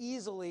so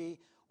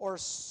easily, or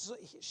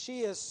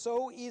she is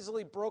so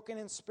easily broken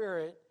in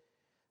spirit,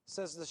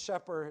 says the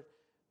shepherd,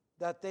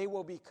 that they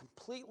will be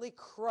completely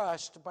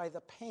crushed by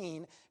the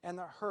pain and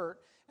the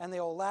hurt, and they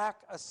will lack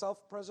a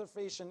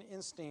self-preservation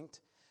instinct.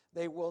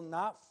 They will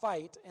not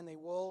fight, and they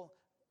will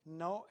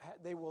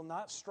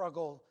not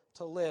struggle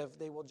to live.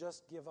 They will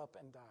just give up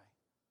and die.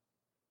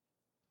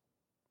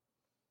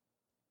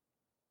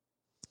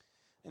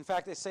 In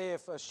fact, they say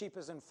if a sheep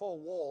is in full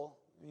wool,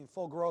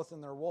 full growth in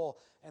their wool,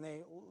 and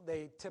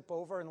they tip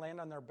over and land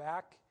on their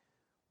back,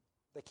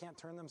 they can't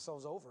turn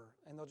themselves over,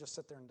 and they'll just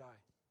sit there and die.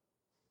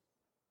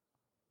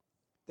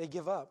 They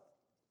give up.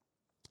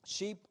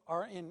 Sheep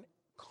are in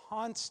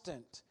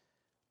constant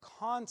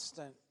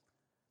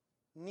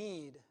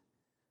need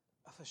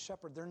of a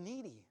shepherd. They're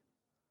needy.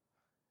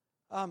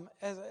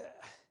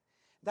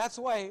 That's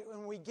why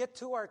when we get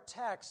to our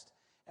text,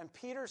 and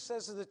Peter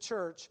says to the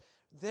church,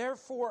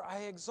 "Therefore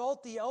I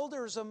exalt the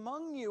elders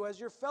among you as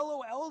your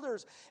fellow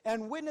elders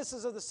and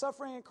witnesses of the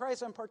suffering of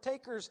Christ and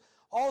partakers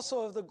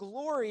also of the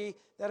glory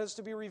that is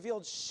to be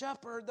revealed.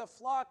 Shepherd the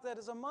flock that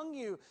is among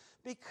you,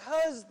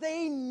 because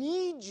they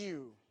need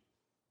you."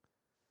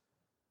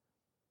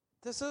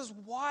 This is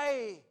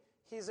why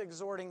he's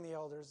exhorting the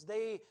elders.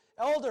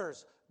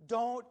 Elders,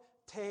 don't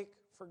take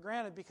for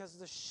granted, because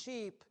the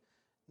sheep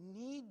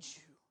need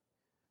you.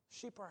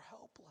 Sheep are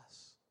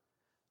helpless.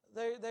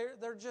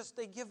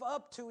 They give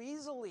up too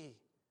easily.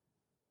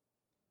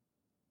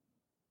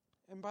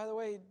 And by the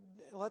way,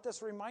 let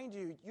this remind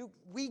you,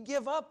 we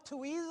give up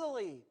too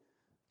easily.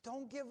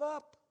 Don't give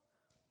up.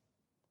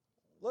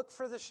 Look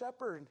for the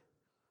shepherd.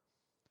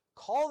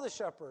 Call the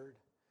shepherd.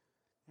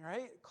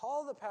 Right?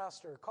 Call the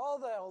pastor. Call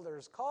the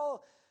elders.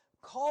 Call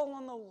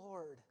on the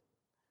Lord.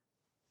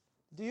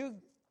 Do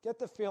you get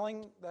the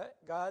feeling that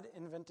God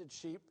invented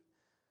sheep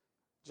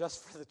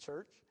just for the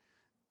church?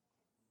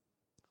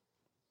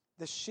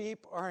 The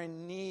sheep are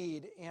in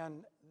need,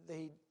 and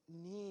they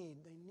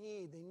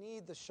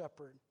need the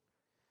shepherd.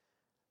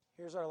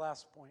 Here's our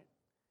last point.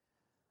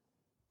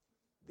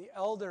 The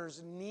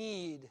elders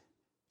need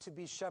to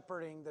be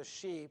shepherding the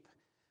sheep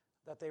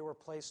that they were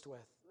placed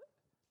with.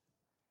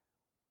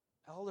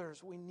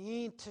 Elders, we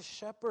need to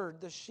shepherd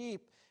the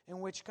sheep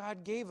in which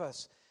God gave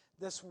us.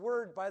 This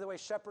word, by the way,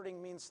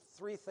 shepherding means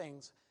three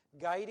things: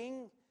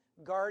 guiding,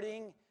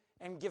 guarding,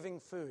 and giving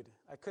food.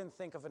 I couldn't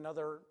think of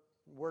another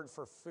word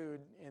for food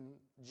in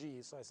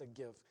G, so I said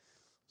give.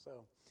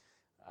 So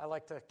I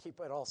like to keep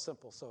it all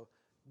simple. So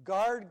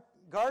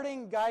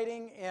guarding,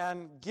 guiding,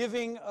 and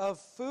giving of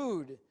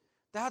food.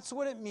 That's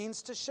what it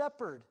means to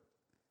shepherd.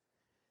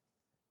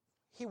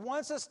 He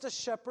wants us to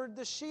shepherd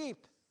the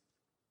sheep.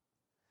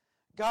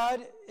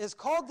 God is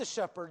called the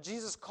shepherd.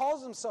 Jesus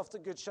calls himself the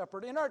good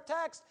shepherd. In our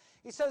text,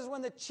 he says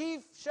when the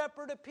chief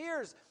shepherd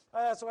appears.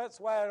 That's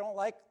why I don't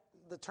like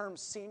the term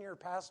senior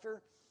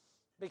pastor,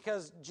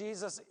 because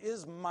Jesus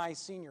is my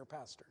senior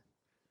pastor.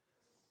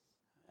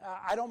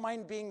 I don't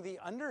mind being the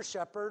under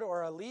shepherd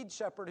or a lead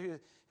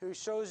shepherd who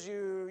shows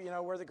you,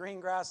 where the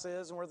green grass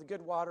is and where the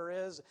good water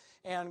is,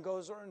 and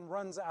goes and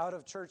runs out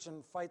of church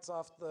and fights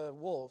off the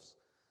wolves.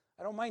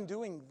 I don't mind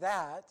doing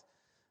that.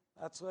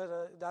 That's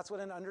what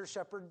an under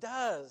shepherd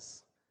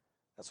does.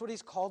 That's what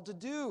he's called to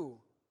do.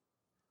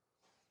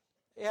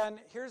 And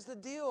here's the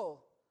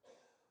deal: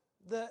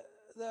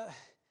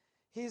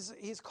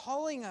 he's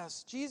calling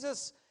us.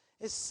 Jesus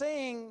is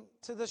saying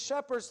to the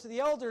shepherds, to the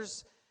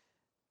elders,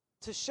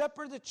 to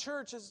shepherd the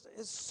church is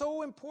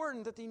so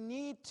important that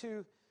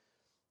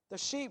the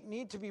sheep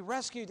need to be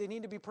rescued, they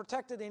need to be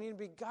protected, they need to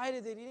be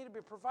guided, they need to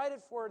be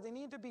provided for, they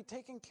need to be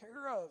taken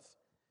care of.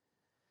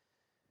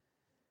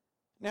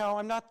 Now,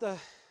 I'm not the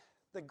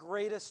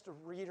greatest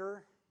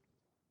reader.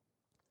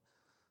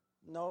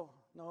 No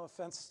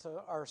offense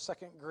to our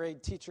second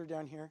grade teacher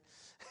down here.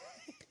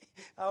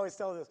 I always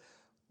tell this.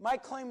 My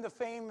claim to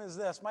fame is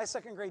this. My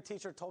second grade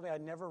teacher told me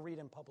I'd never read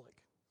in public.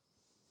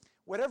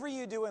 Whatever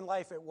you do in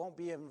life, it won't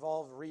be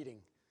involved reading.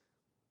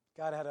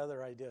 God had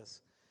other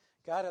ideas.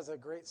 God has a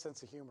great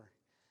sense of humor.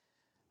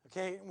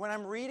 Okay, when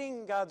I'm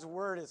reading God's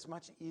word, it's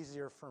much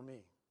easier for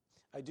me.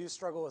 I do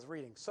struggle with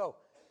reading.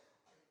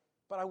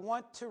 But I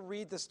want to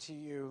read this to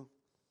you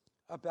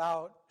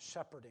about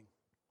shepherding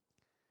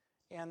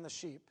and the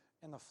sheep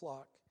and the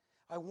flock.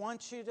 I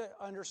want you to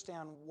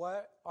understand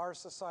what our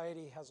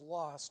society has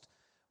lost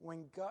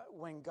when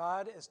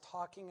God is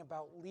talking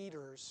about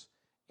leaders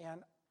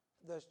and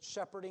the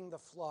shepherding the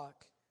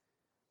flock.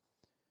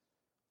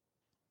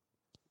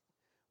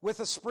 With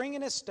a spring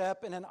in his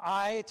step and an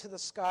eye to the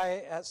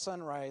sky at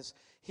sunrise,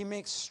 he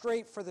makes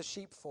straight for the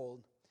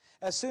sheepfold.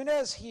 As soon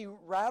as he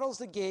rattles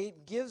the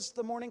gate, gives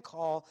the morning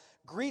call,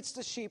 greets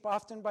the sheep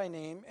often by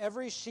name,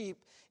 every sheep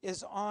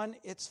is on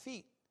its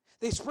feet.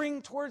 They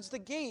spring towards the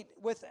gate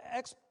with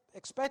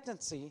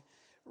expectancy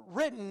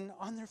written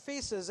on their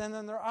faces and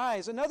in their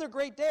eyes. Another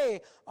great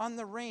day on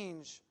the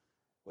range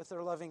with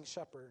their loving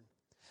shepherd,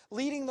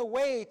 leading the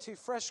way to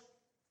fresh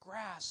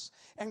grass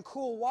and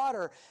cool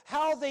water.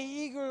 How they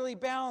eagerly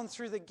bound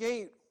through the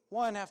gate,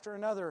 one after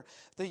another,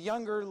 the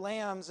younger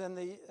lambs and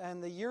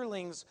the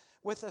yearlings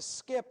with a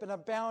skip and a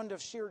bound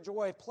of sheer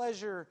joy,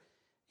 pleasure,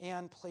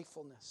 and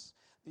playfulness.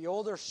 The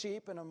older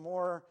sheep in a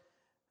more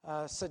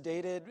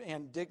sedated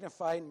and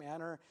dignified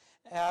manner,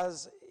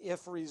 as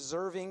if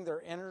reserving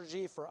their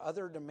energy for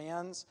other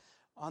demands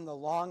on the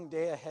long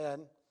day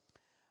ahead.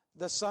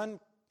 The sun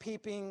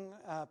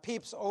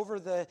peeps over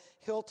the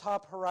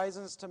hilltop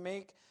horizons to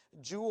make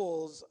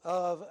jewels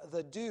of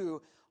the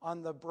dew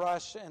on the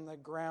brush and the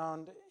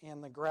ground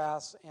and the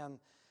grass and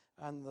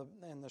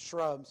the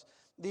shrubs.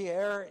 The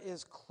air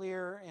is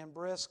clear and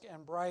brisk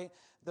and bright.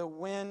 The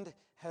wind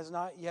has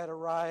not yet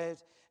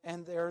arrived,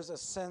 and there's a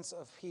sense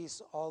of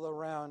peace all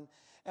around.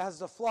 As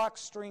the flock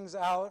strings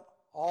out,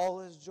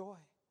 all is joy,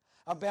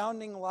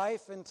 abounding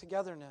life and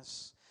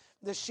togetherness.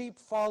 The sheep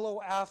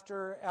follow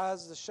after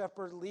as the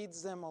shepherd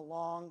leads them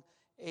along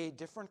a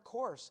different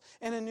course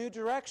in a new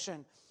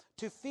direction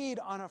to feed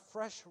on a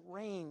fresh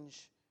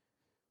range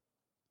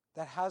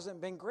that hasn't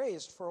been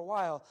grazed for a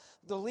while.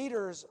 The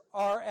leaders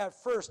are at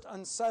first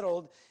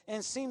unsettled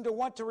and seem to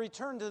want to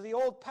return to the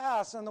old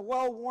paths and the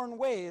well-worn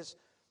ways,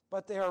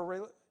 but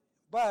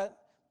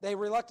they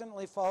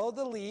reluctantly follow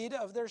the lead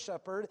of their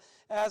shepherd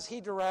as he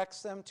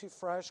directs them to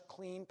fresh,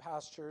 clean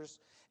pastures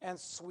and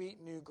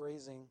sweet new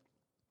grazing.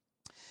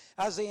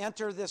 As they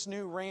enter this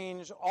new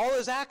range, all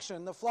is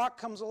action. The flock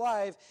comes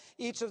alive.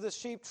 Each of the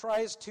sheep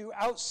tries to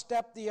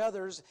outstep the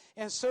others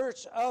in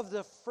search of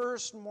the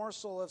first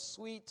morsel of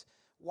sweet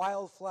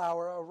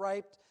wildflower, a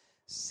ripe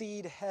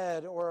seed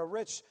head, or a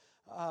rich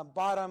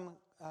bottom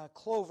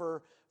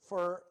clover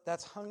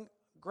that's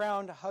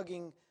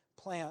ground-hugging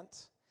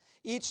plant.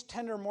 Each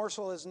tender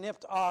morsel is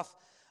nipped off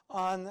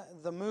on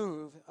the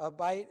move, a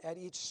bite at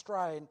each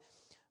stride.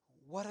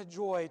 What a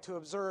joy to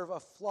observe a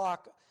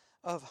flock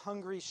of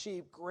hungry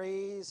sheep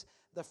graze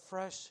the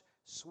fresh,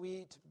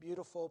 sweet,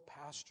 beautiful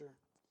pasture.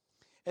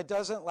 It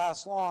doesn't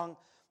last long.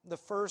 The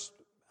first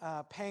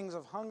pangs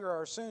of hunger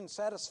are soon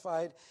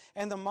satisfied,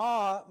 and the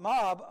mob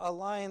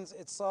aligns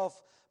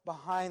itself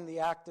behind the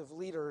active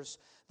leaders.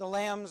 The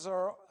lambs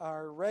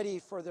are ready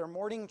for their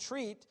morning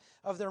treat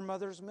of their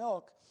mother's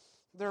milk.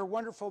 Their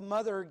wonderful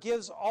mother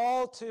gives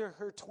all to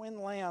her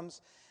twin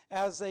lambs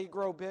as they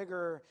grow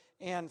bigger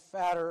and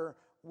fatter,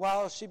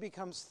 while she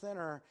becomes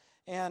thinner,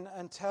 and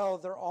until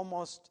they're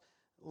almost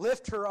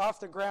lift her off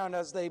the ground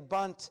as they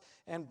bunt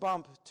and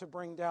bump to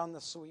bring down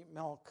the sweet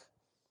milk.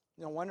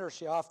 No wonder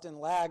she often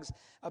lags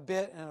a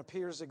bit and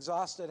appears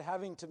exhausted,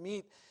 having to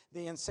meet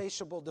the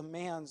insatiable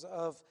demands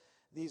of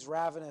these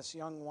ravenous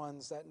young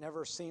ones that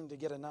never seem to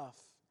get enough.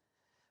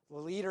 The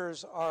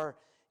leaders are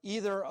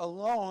either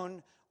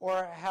alone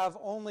or have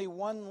only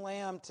one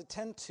lamb to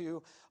tend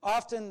to.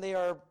 Often they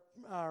are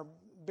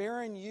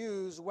barren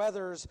ewes,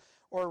 wethers,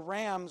 or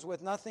rams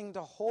with nothing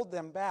to hold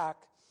them back.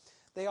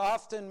 They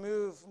often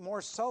move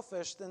more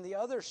selfish than the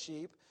other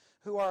sheep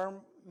who are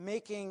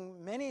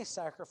making many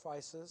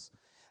sacrifices.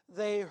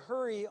 They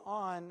hurry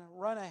on,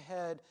 run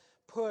ahead,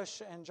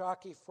 push and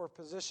jockey for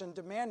position,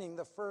 demanding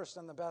the first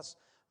and the best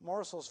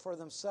morsels for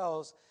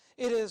themselves.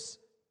 It is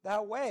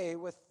that way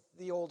with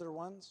the older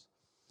ones.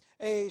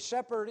 A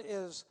shepherd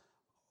is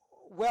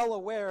well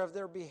aware of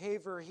their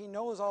behavior. He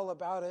knows all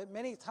about it.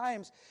 Many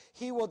times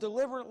he will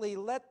deliberately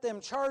let them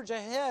charge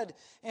ahead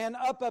and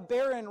up a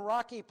barren,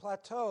 rocky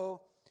plateau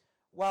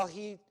while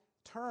he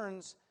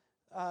turns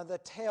the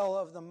tail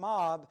of the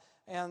mob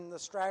and the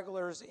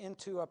stragglers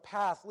into a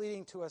path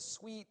leading to a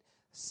sweet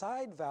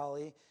side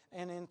valley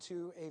and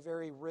into a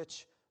very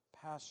rich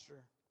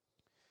pasture.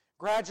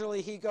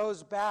 Gradually he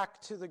goes back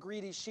to the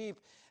greedy sheep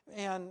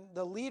and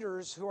the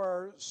leaders who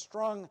have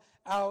strung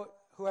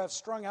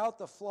out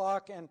the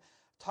flock and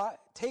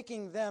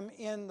taking them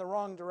in the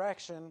wrong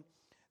direction.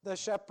 The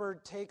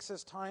shepherd takes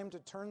his time to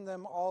turn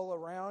them all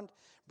around,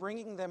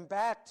 bringing them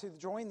back to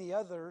join the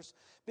others,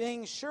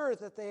 being sure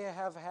that they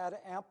have had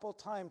ample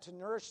time to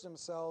nourish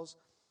themselves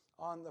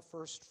on the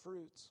first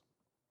fruits.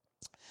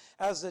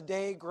 As the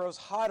day grows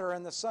hotter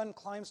and the sun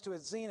climbs to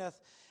its zenith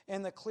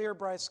in the clear,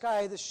 bright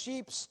sky, the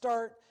sheep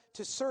start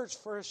to search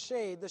for a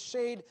shade, the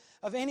shade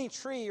of any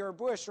tree or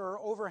bush or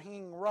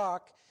overhanging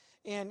rock,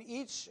 and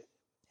each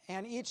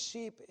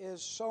sheep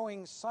is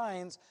showing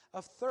signs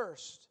of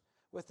thirst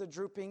with the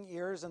drooping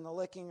ears and the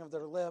licking of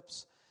their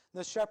lips.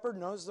 The shepherd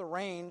knows the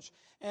range,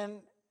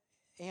 and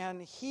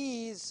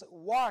he's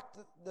walked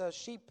the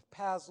sheep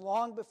paths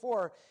long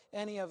before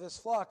any of his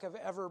flock have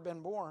ever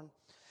been born.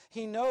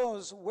 He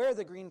knows where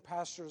the green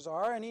pastures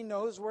are, and he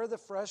knows where the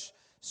fresh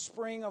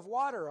spring of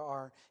water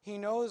are. He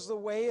knows the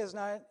way is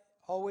not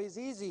always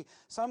easy.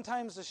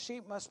 Sometimes the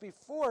sheep must be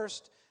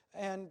forced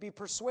and be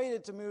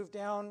persuaded to move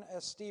down a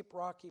steep,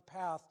 rocky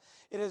path.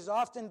 It is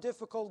often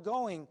difficult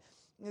going.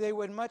 They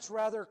would much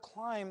rather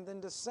climb than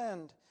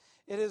descend.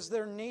 It is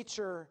their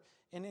nature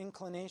and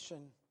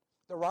inclination.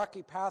 The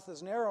rocky path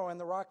is narrow, and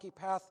the rocky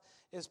path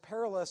is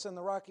perilous, and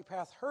the rocky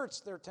path hurts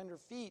their tender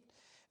feet,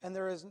 and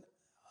there is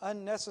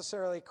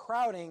unnecessarily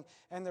crowding,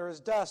 and there is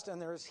dust,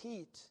 and there is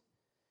heat.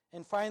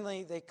 And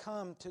finally, they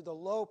come to the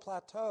low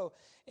plateau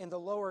in the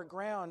lower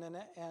ground,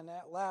 and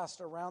at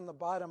last, around the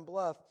bottom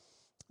bluff,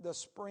 the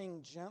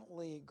spring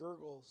gently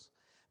gurgles,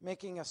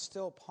 making a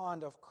still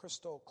pond of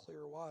crystal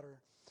clear water.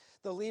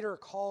 The leader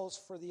calls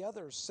for the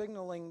others,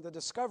 signaling the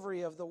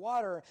discovery of the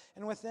water,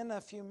 and within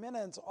a few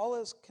minutes, all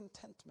is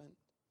contentment.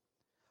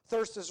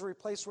 Thirst is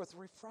replaced with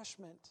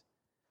refreshment.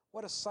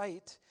 What a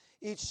sight.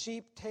 Each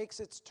sheep takes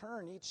its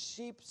turn. Each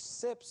sheep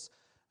sips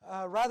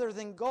rather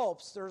than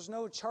gulps. There's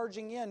no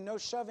charging in, no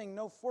shoving,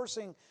 no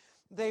forcing.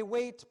 They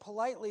wait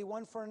politely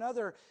one for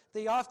another.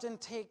 They often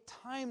take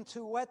time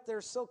to wet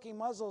their silky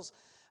muzzles,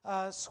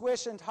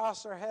 swish and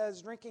toss their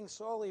heads, drinking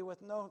slowly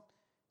with no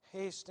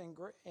haste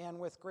and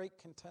with great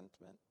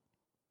contentment.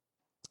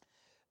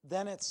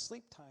 Then it's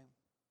sleep time,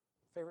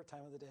 favorite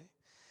time of the day.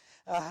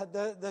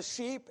 The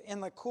sheep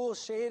in the cool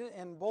shade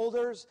and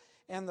boulders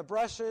and the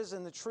brushes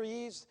and the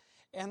trees,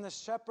 and the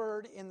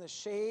shepherd in the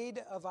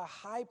shade of a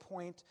high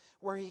point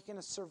where he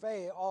can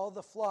survey all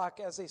the flock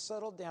as they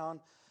settle down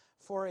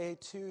for a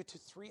 2 to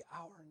 3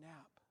 hour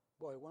nap.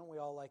 Boy, wouldn't we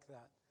all like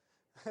that?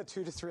 A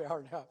 2 to 3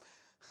 hour nap.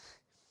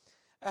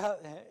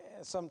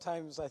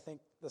 Sometimes I think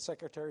the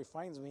secretary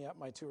finds me at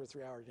my 2 or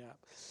 3 hour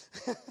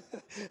nap.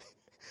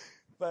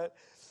 But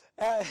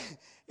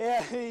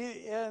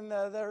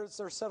they're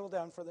settled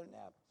down for their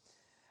nap.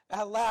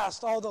 At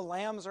last, all the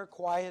lambs are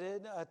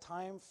quieted, a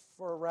time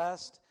for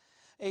rest,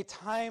 a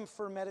time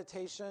for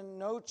meditation,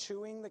 no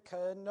chewing the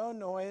cud, no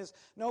noise,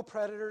 no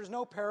predators,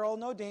 no peril,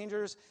 no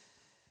dangers.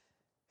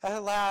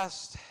 At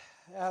last,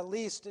 at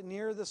least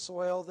near the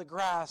soil, the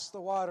grass,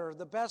 the water,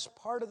 the best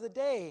part of the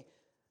day.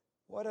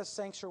 What a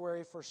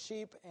sanctuary for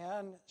sheep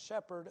and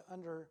shepherd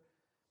under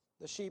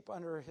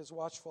his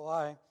watchful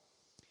eye.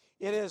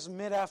 It is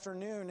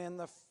mid-afternoon, and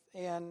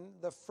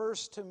the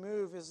first to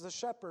move is the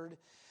shepherd.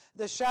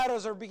 The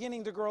shadows are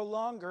beginning to grow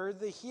longer.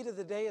 The heat of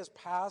the day is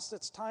past.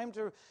 It's time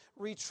to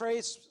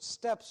retrace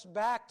steps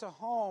back to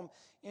home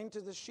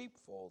into the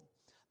sheepfold.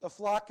 The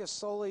flock is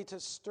slowly to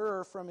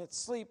stir from its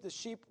sleep. The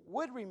sheep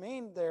would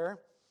remain there,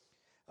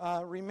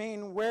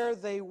 remain where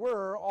they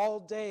were all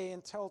day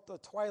until the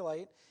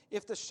twilight,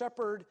 if the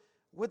shepherd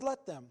would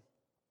let them.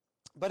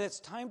 But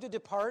it's time to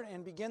depart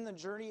and begin the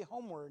journey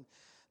homeward.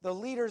 The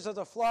leaders of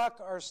the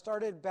flock are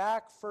started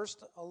back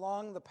first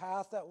along the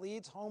path that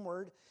leads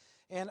homeward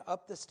and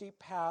up the steep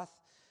path.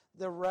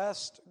 The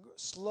rest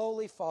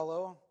slowly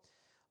follow.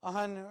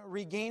 On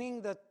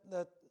regaining the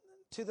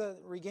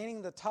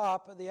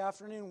top, the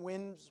afternoon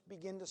winds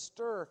begin to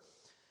stir.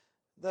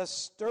 The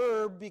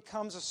stir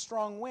becomes a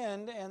strong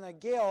wind and a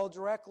gale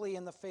directly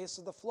in the face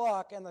of the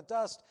flock, and the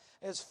dust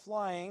is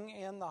flying,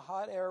 and the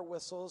hot air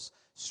whistles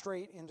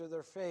straight into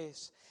their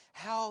face.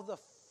 How the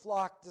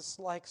flock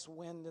dislikes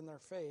wind in their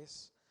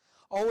face.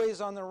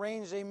 Always on the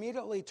range, they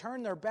immediately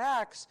turn their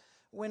backs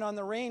when on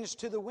the range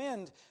to the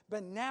wind,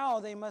 but now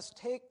they must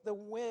take the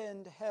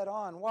wind head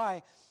on.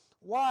 Why?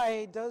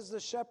 Why does the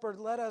shepherd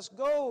let us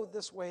go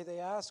this way, they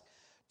ask,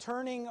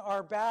 turning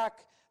our back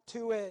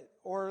to it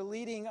or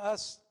leading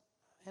us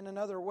in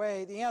another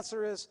way? The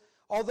answer is,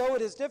 although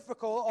it is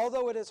difficult,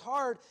 although it is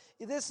hard,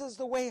 this is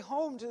the way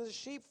home to the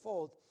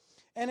sheepfold.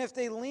 And if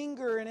they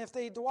linger and if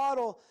they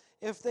dawdle,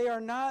 if they are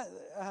not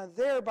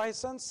there by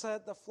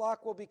sunset, the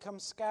flock will become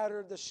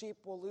scattered, the sheep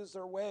will lose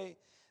their way.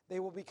 They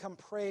will become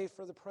prey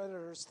for the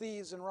predators,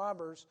 thieves, and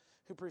robbers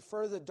who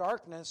prefer the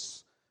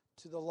darkness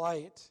to the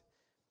light.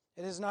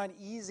 It is not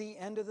easy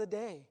end of the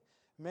day.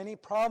 Many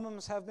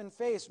problems have been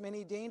faced,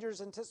 many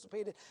dangers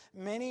anticipated,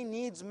 many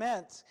needs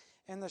met,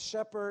 and the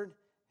shepherd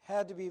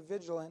had to be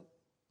vigilant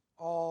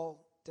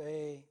all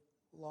day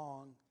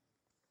long.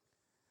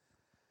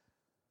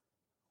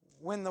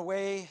 When the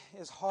way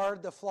is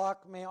hard, the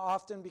flock may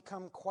often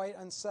become quite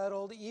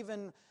unsettled,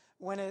 even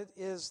when it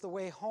is the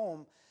way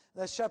home.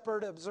 The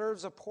shepherd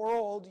observes a poor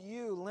old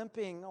ewe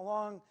limping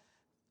along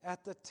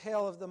at the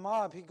tail of the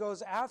mob. He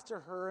goes after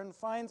her and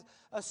finds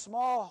a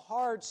small,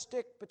 hard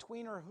stick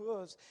between her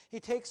hooves. He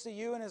takes the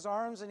ewe in his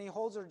arms and he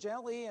holds her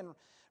gently and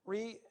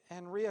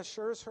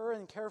reassures her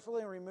and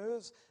carefully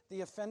removes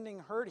the offending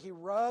hurt. He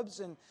rubs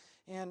and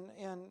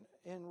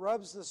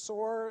rubs the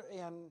sore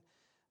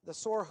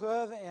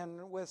hoof,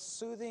 and with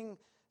soothing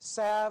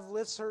salve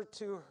lifts her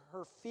to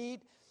her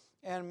feet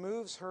and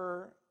moves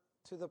her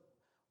to the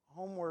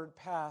homeward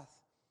path.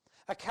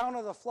 A count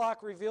of the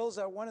flock reveals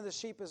that one of the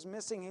sheep is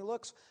missing. He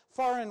looks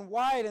far and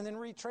wide and then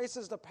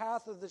retraces the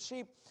path of the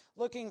sheep,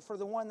 looking for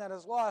the one that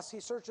is lost.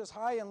 He searches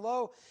high and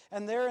low,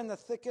 and there in the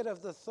thicket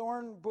of the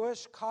thorn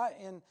bush, caught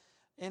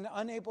and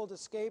unable to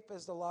escape,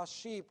 is the lost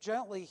sheep.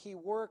 Gently he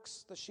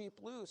works the sheep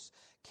loose,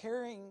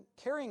 carrying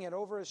it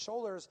over his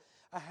shoulders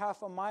a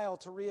half a mile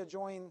to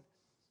rejoin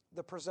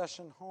the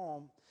procession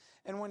home.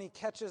 And when he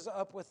catches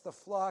up with the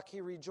flock,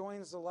 he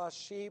rejoins the lost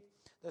sheep.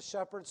 The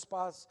shepherd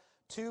spots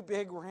 2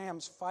 big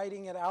rams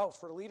fighting it out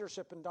for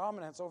leadership and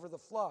dominance over the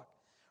flock.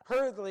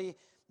 Hurriedly,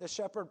 the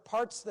shepherd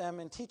parts them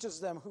and teaches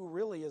them who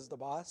really is the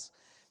boss.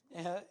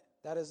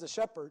 That is the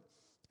shepherd.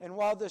 And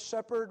while the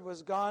shepherd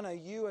was gone, a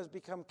ewe has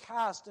become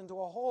cast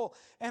into a hole,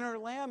 and her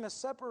lamb is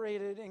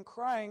separated and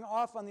crying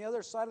off on the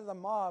other side of the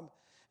mob.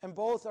 And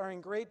both are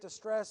in great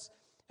distress,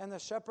 and the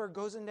shepherd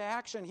goes into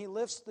action. He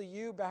lifts the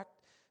ewe back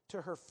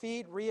to her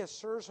feet,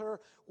 reassures her,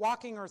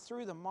 walking her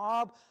through the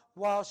mob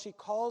while she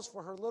calls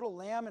for her little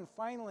lamb, and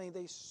finally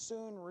they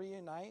soon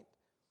reunite.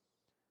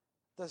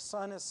 The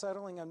sun is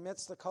settling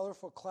amidst the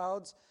colorful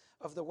clouds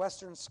of the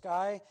western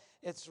sky.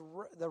 It's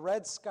the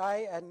red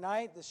sky at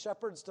night, the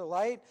shepherd's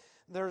delight.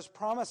 There's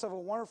promise of a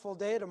wonderful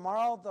day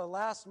tomorrow. The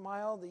last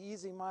mile, the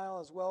easy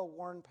mile, is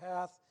well-worn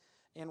path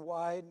and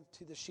wide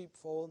to the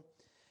sheepfold.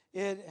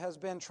 It has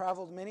been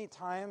traveled many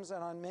times,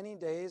 and on many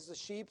days the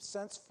sheep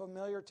sense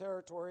familiar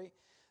territory,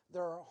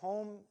 their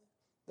home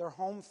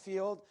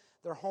field,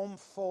 their home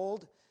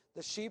fold.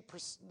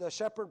 The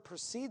shepherd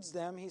precedes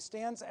them. He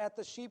stands at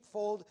the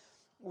sheepfold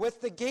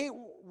with the gate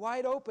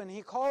wide open.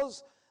 He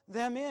calls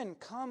them in.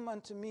 Come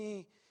unto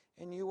me,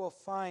 and you will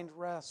find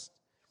rest.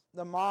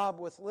 The mob,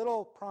 with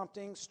little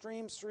prompting,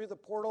 streams through the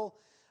portal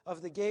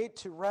of the gate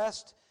to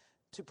rest,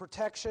 to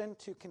protection,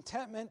 to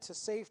contentment, to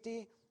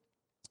safety.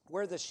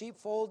 Where the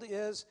sheepfold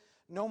is,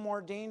 no more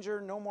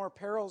danger, no more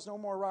perils, no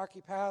more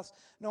rocky paths,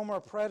 no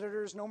more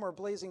predators, no more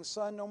blazing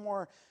sun, no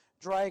more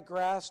dry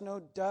grass,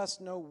 no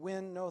dust, no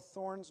wind, no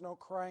thorns, no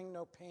crying,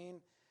 no pain.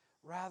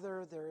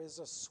 Rather, there is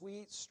a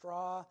sweet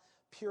straw,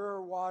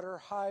 pure water,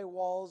 high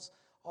walls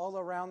all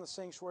around the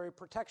sanctuary,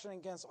 protection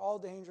against all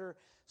danger,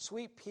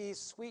 sweet peace,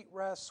 sweet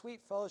rest,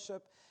 sweet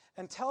fellowship,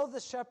 until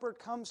the shepherd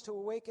comes to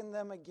awaken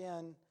them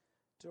again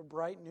to a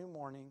bright new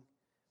morning.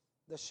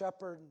 The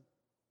shepherd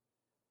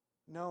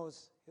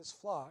knows his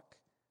flock.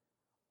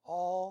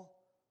 All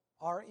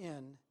are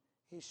in.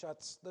 He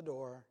shuts the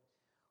door.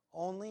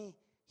 Only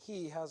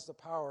he has the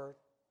power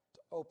to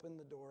open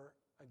the door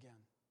again.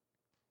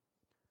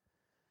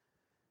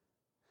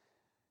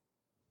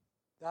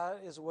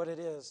 That is what it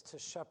is to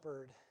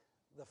shepherd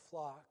the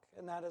flock.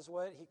 And that is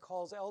what he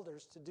calls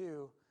elders to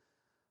do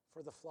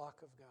for the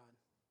flock of God.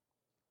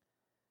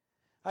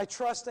 I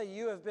trust that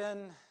you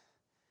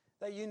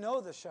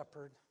know the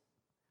shepherd,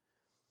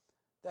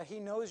 that he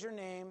knows your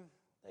name,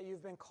 that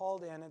you've been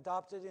called in,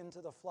 adopted into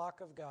the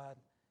flock of God,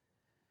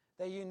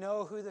 that you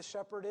know who the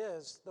shepherd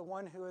is, the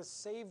one who has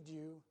saved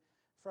you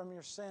from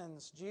your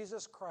sins,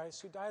 Jesus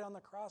Christ, who died on the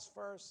cross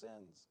for our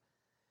sins.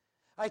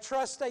 I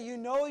trust that you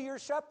know your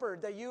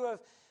shepherd, that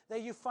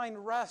you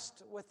find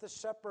rest with the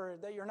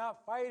shepherd, that you're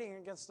not fighting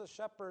against the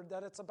shepherd,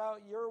 that it's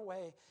about your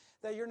way,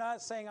 that you're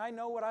not saying, I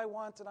know what I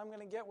want and I'm going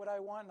to get what I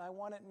want and I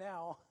want it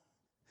now,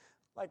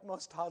 like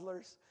most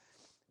toddlers.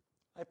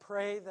 I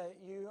pray that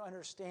you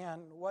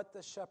understand what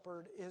the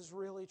shepherd is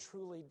really,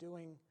 truly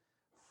doing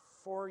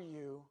for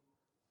you.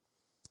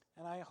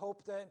 And I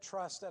hope that,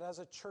 trust that as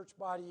a church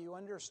body, you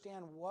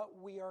understand what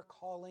we are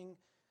calling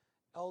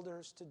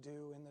elders to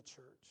do in the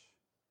church.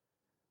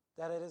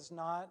 That it is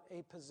not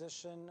a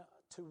position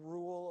to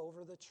rule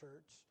over the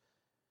church,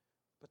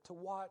 but to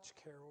watch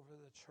care over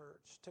the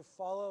church, to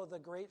follow the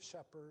great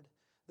shepherd,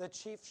 the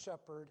chief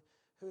shepherd,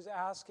 who's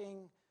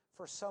asking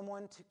for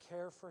someone to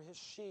care for his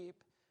sheep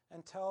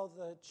until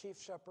the chief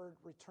shepherd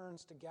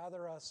returns to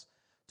gather us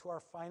to our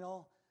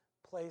final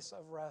place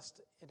of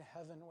rest in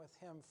heaven with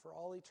him for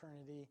all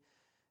eternity,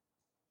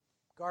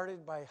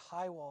 guarded by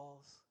high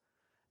walls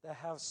that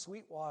have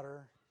sweet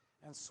water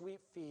and sweet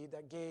feed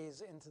that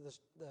gaze into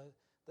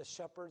the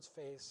shepherd's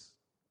face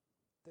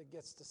that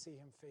gets to see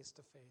him face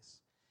to face.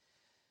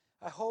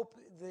 I hope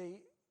the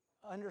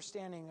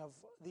understanding of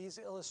these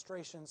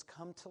illustrations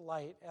come to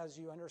light as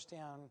you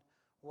understand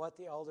what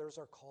the elders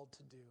are called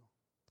to do.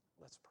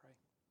 Let's pray.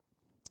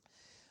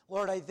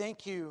 Lord, I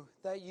thank you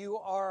that you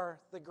are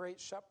the great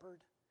shepherd.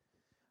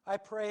 I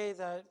pray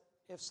that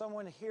if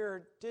someone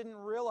here didn't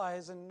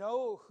realize and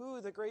know who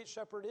the great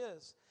shepherd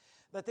is,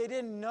 that they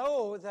didn't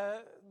know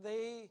that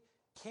they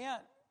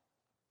can't,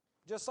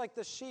 just like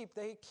the sheep,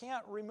 they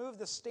can't remove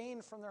the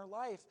stain from their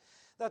life,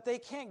 that they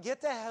can't get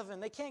to heaven,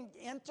 they can't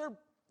enter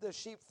the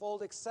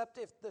sheepfold except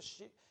if the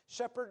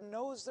shepherd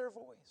knows their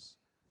voice.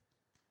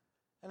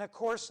 And of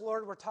course,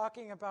 Lord, we're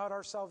talking about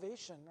our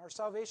salvation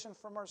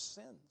from our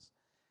sins.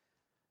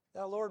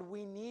 That, Lord,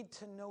 we need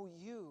to know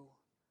you,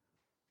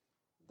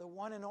 the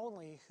one and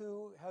only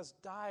who has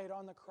died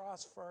on the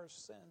cross for our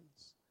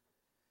sins.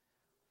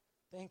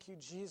 Thank you,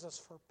 Jesus,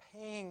 for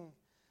paying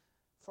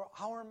for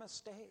our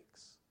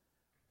mistakes.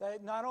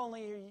 That not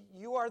only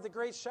you are the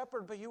great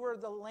shepherd, but you are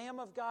the Lamb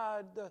of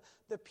God,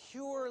 the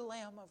pure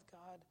Lamb of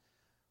God,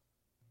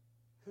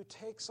 who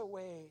takes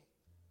away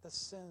the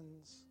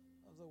sins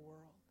of the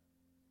world.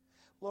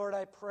 Lord,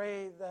 I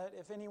pray that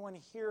if anyone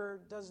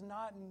here does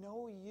not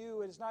know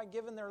you, has not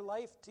given their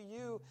life to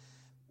you,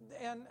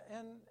 and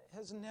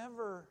has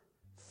never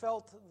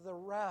felt the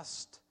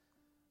rest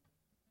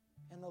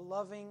and the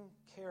loving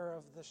care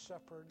of the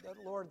shepherd,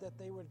 that, Lord, that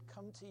they would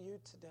come to you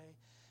today,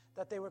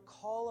 that they would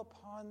call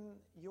upon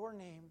your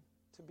name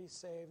to be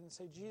saved and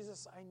say,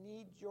 Jesus, I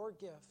need your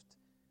gift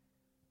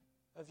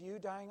of you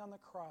dying on the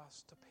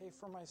cross to pay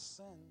for my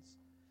sins,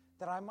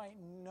 that I might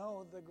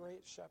know the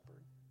great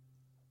shepherd.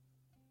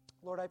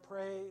 Lord, I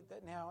pray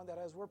that now, that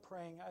as we're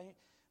praying,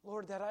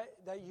 Lord,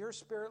 that your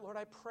Spirit, Lord,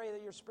 I pray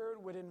that your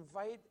Spirit would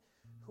invite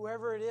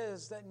whoever it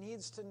is that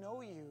needs to know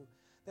you,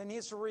 that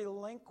needs to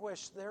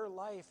relinquish their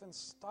life and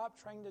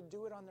stop trying to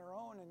do it on their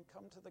own and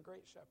come to the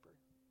great shepherd,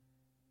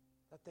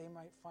 that they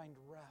might find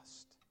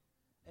rest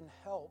and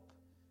help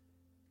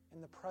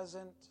in the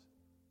present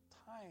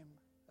time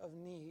of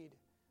need,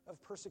 of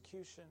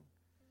persecution,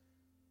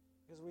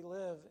 because we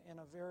live in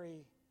a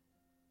very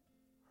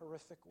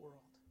horrific world.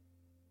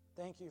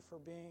 Thank you for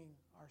being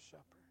our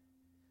shepherd.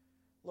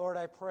 Lord,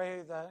 I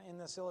pray that in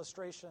this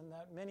illustration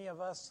that many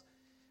of us,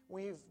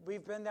 we've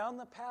been down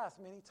the path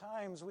many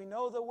times. We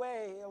know the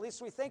way, at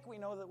least we think we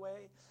know the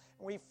way.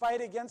 We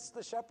fight against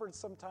the shepherd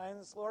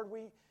sometimes. Lord,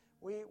 we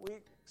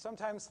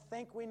sometimes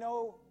think we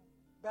know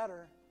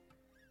better,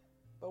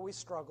 but we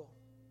struggle.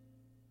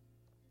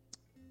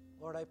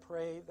 Lord, I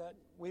pray that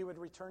we would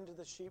return to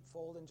the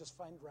sheepfold and just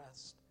find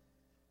rest.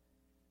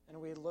 And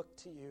we look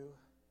to you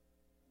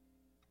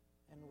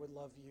and would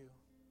love you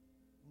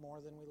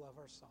more than we love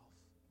ourselves.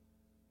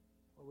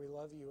 Would we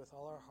love you with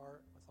all our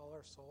heart, with all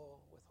our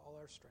soul, with all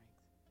our strength,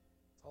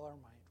 with all our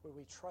might? Would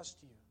we trust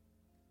you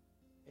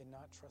and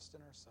not trust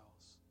in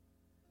ourselves?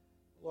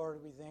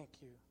 Lord, we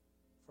thank you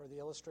for the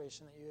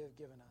illustration that you have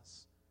given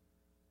us,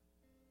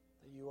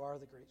 that you are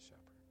the great shepherd,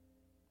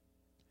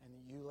 and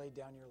that you laid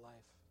down your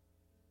life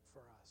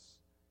for us.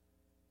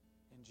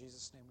 In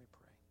Jesus' name we pray.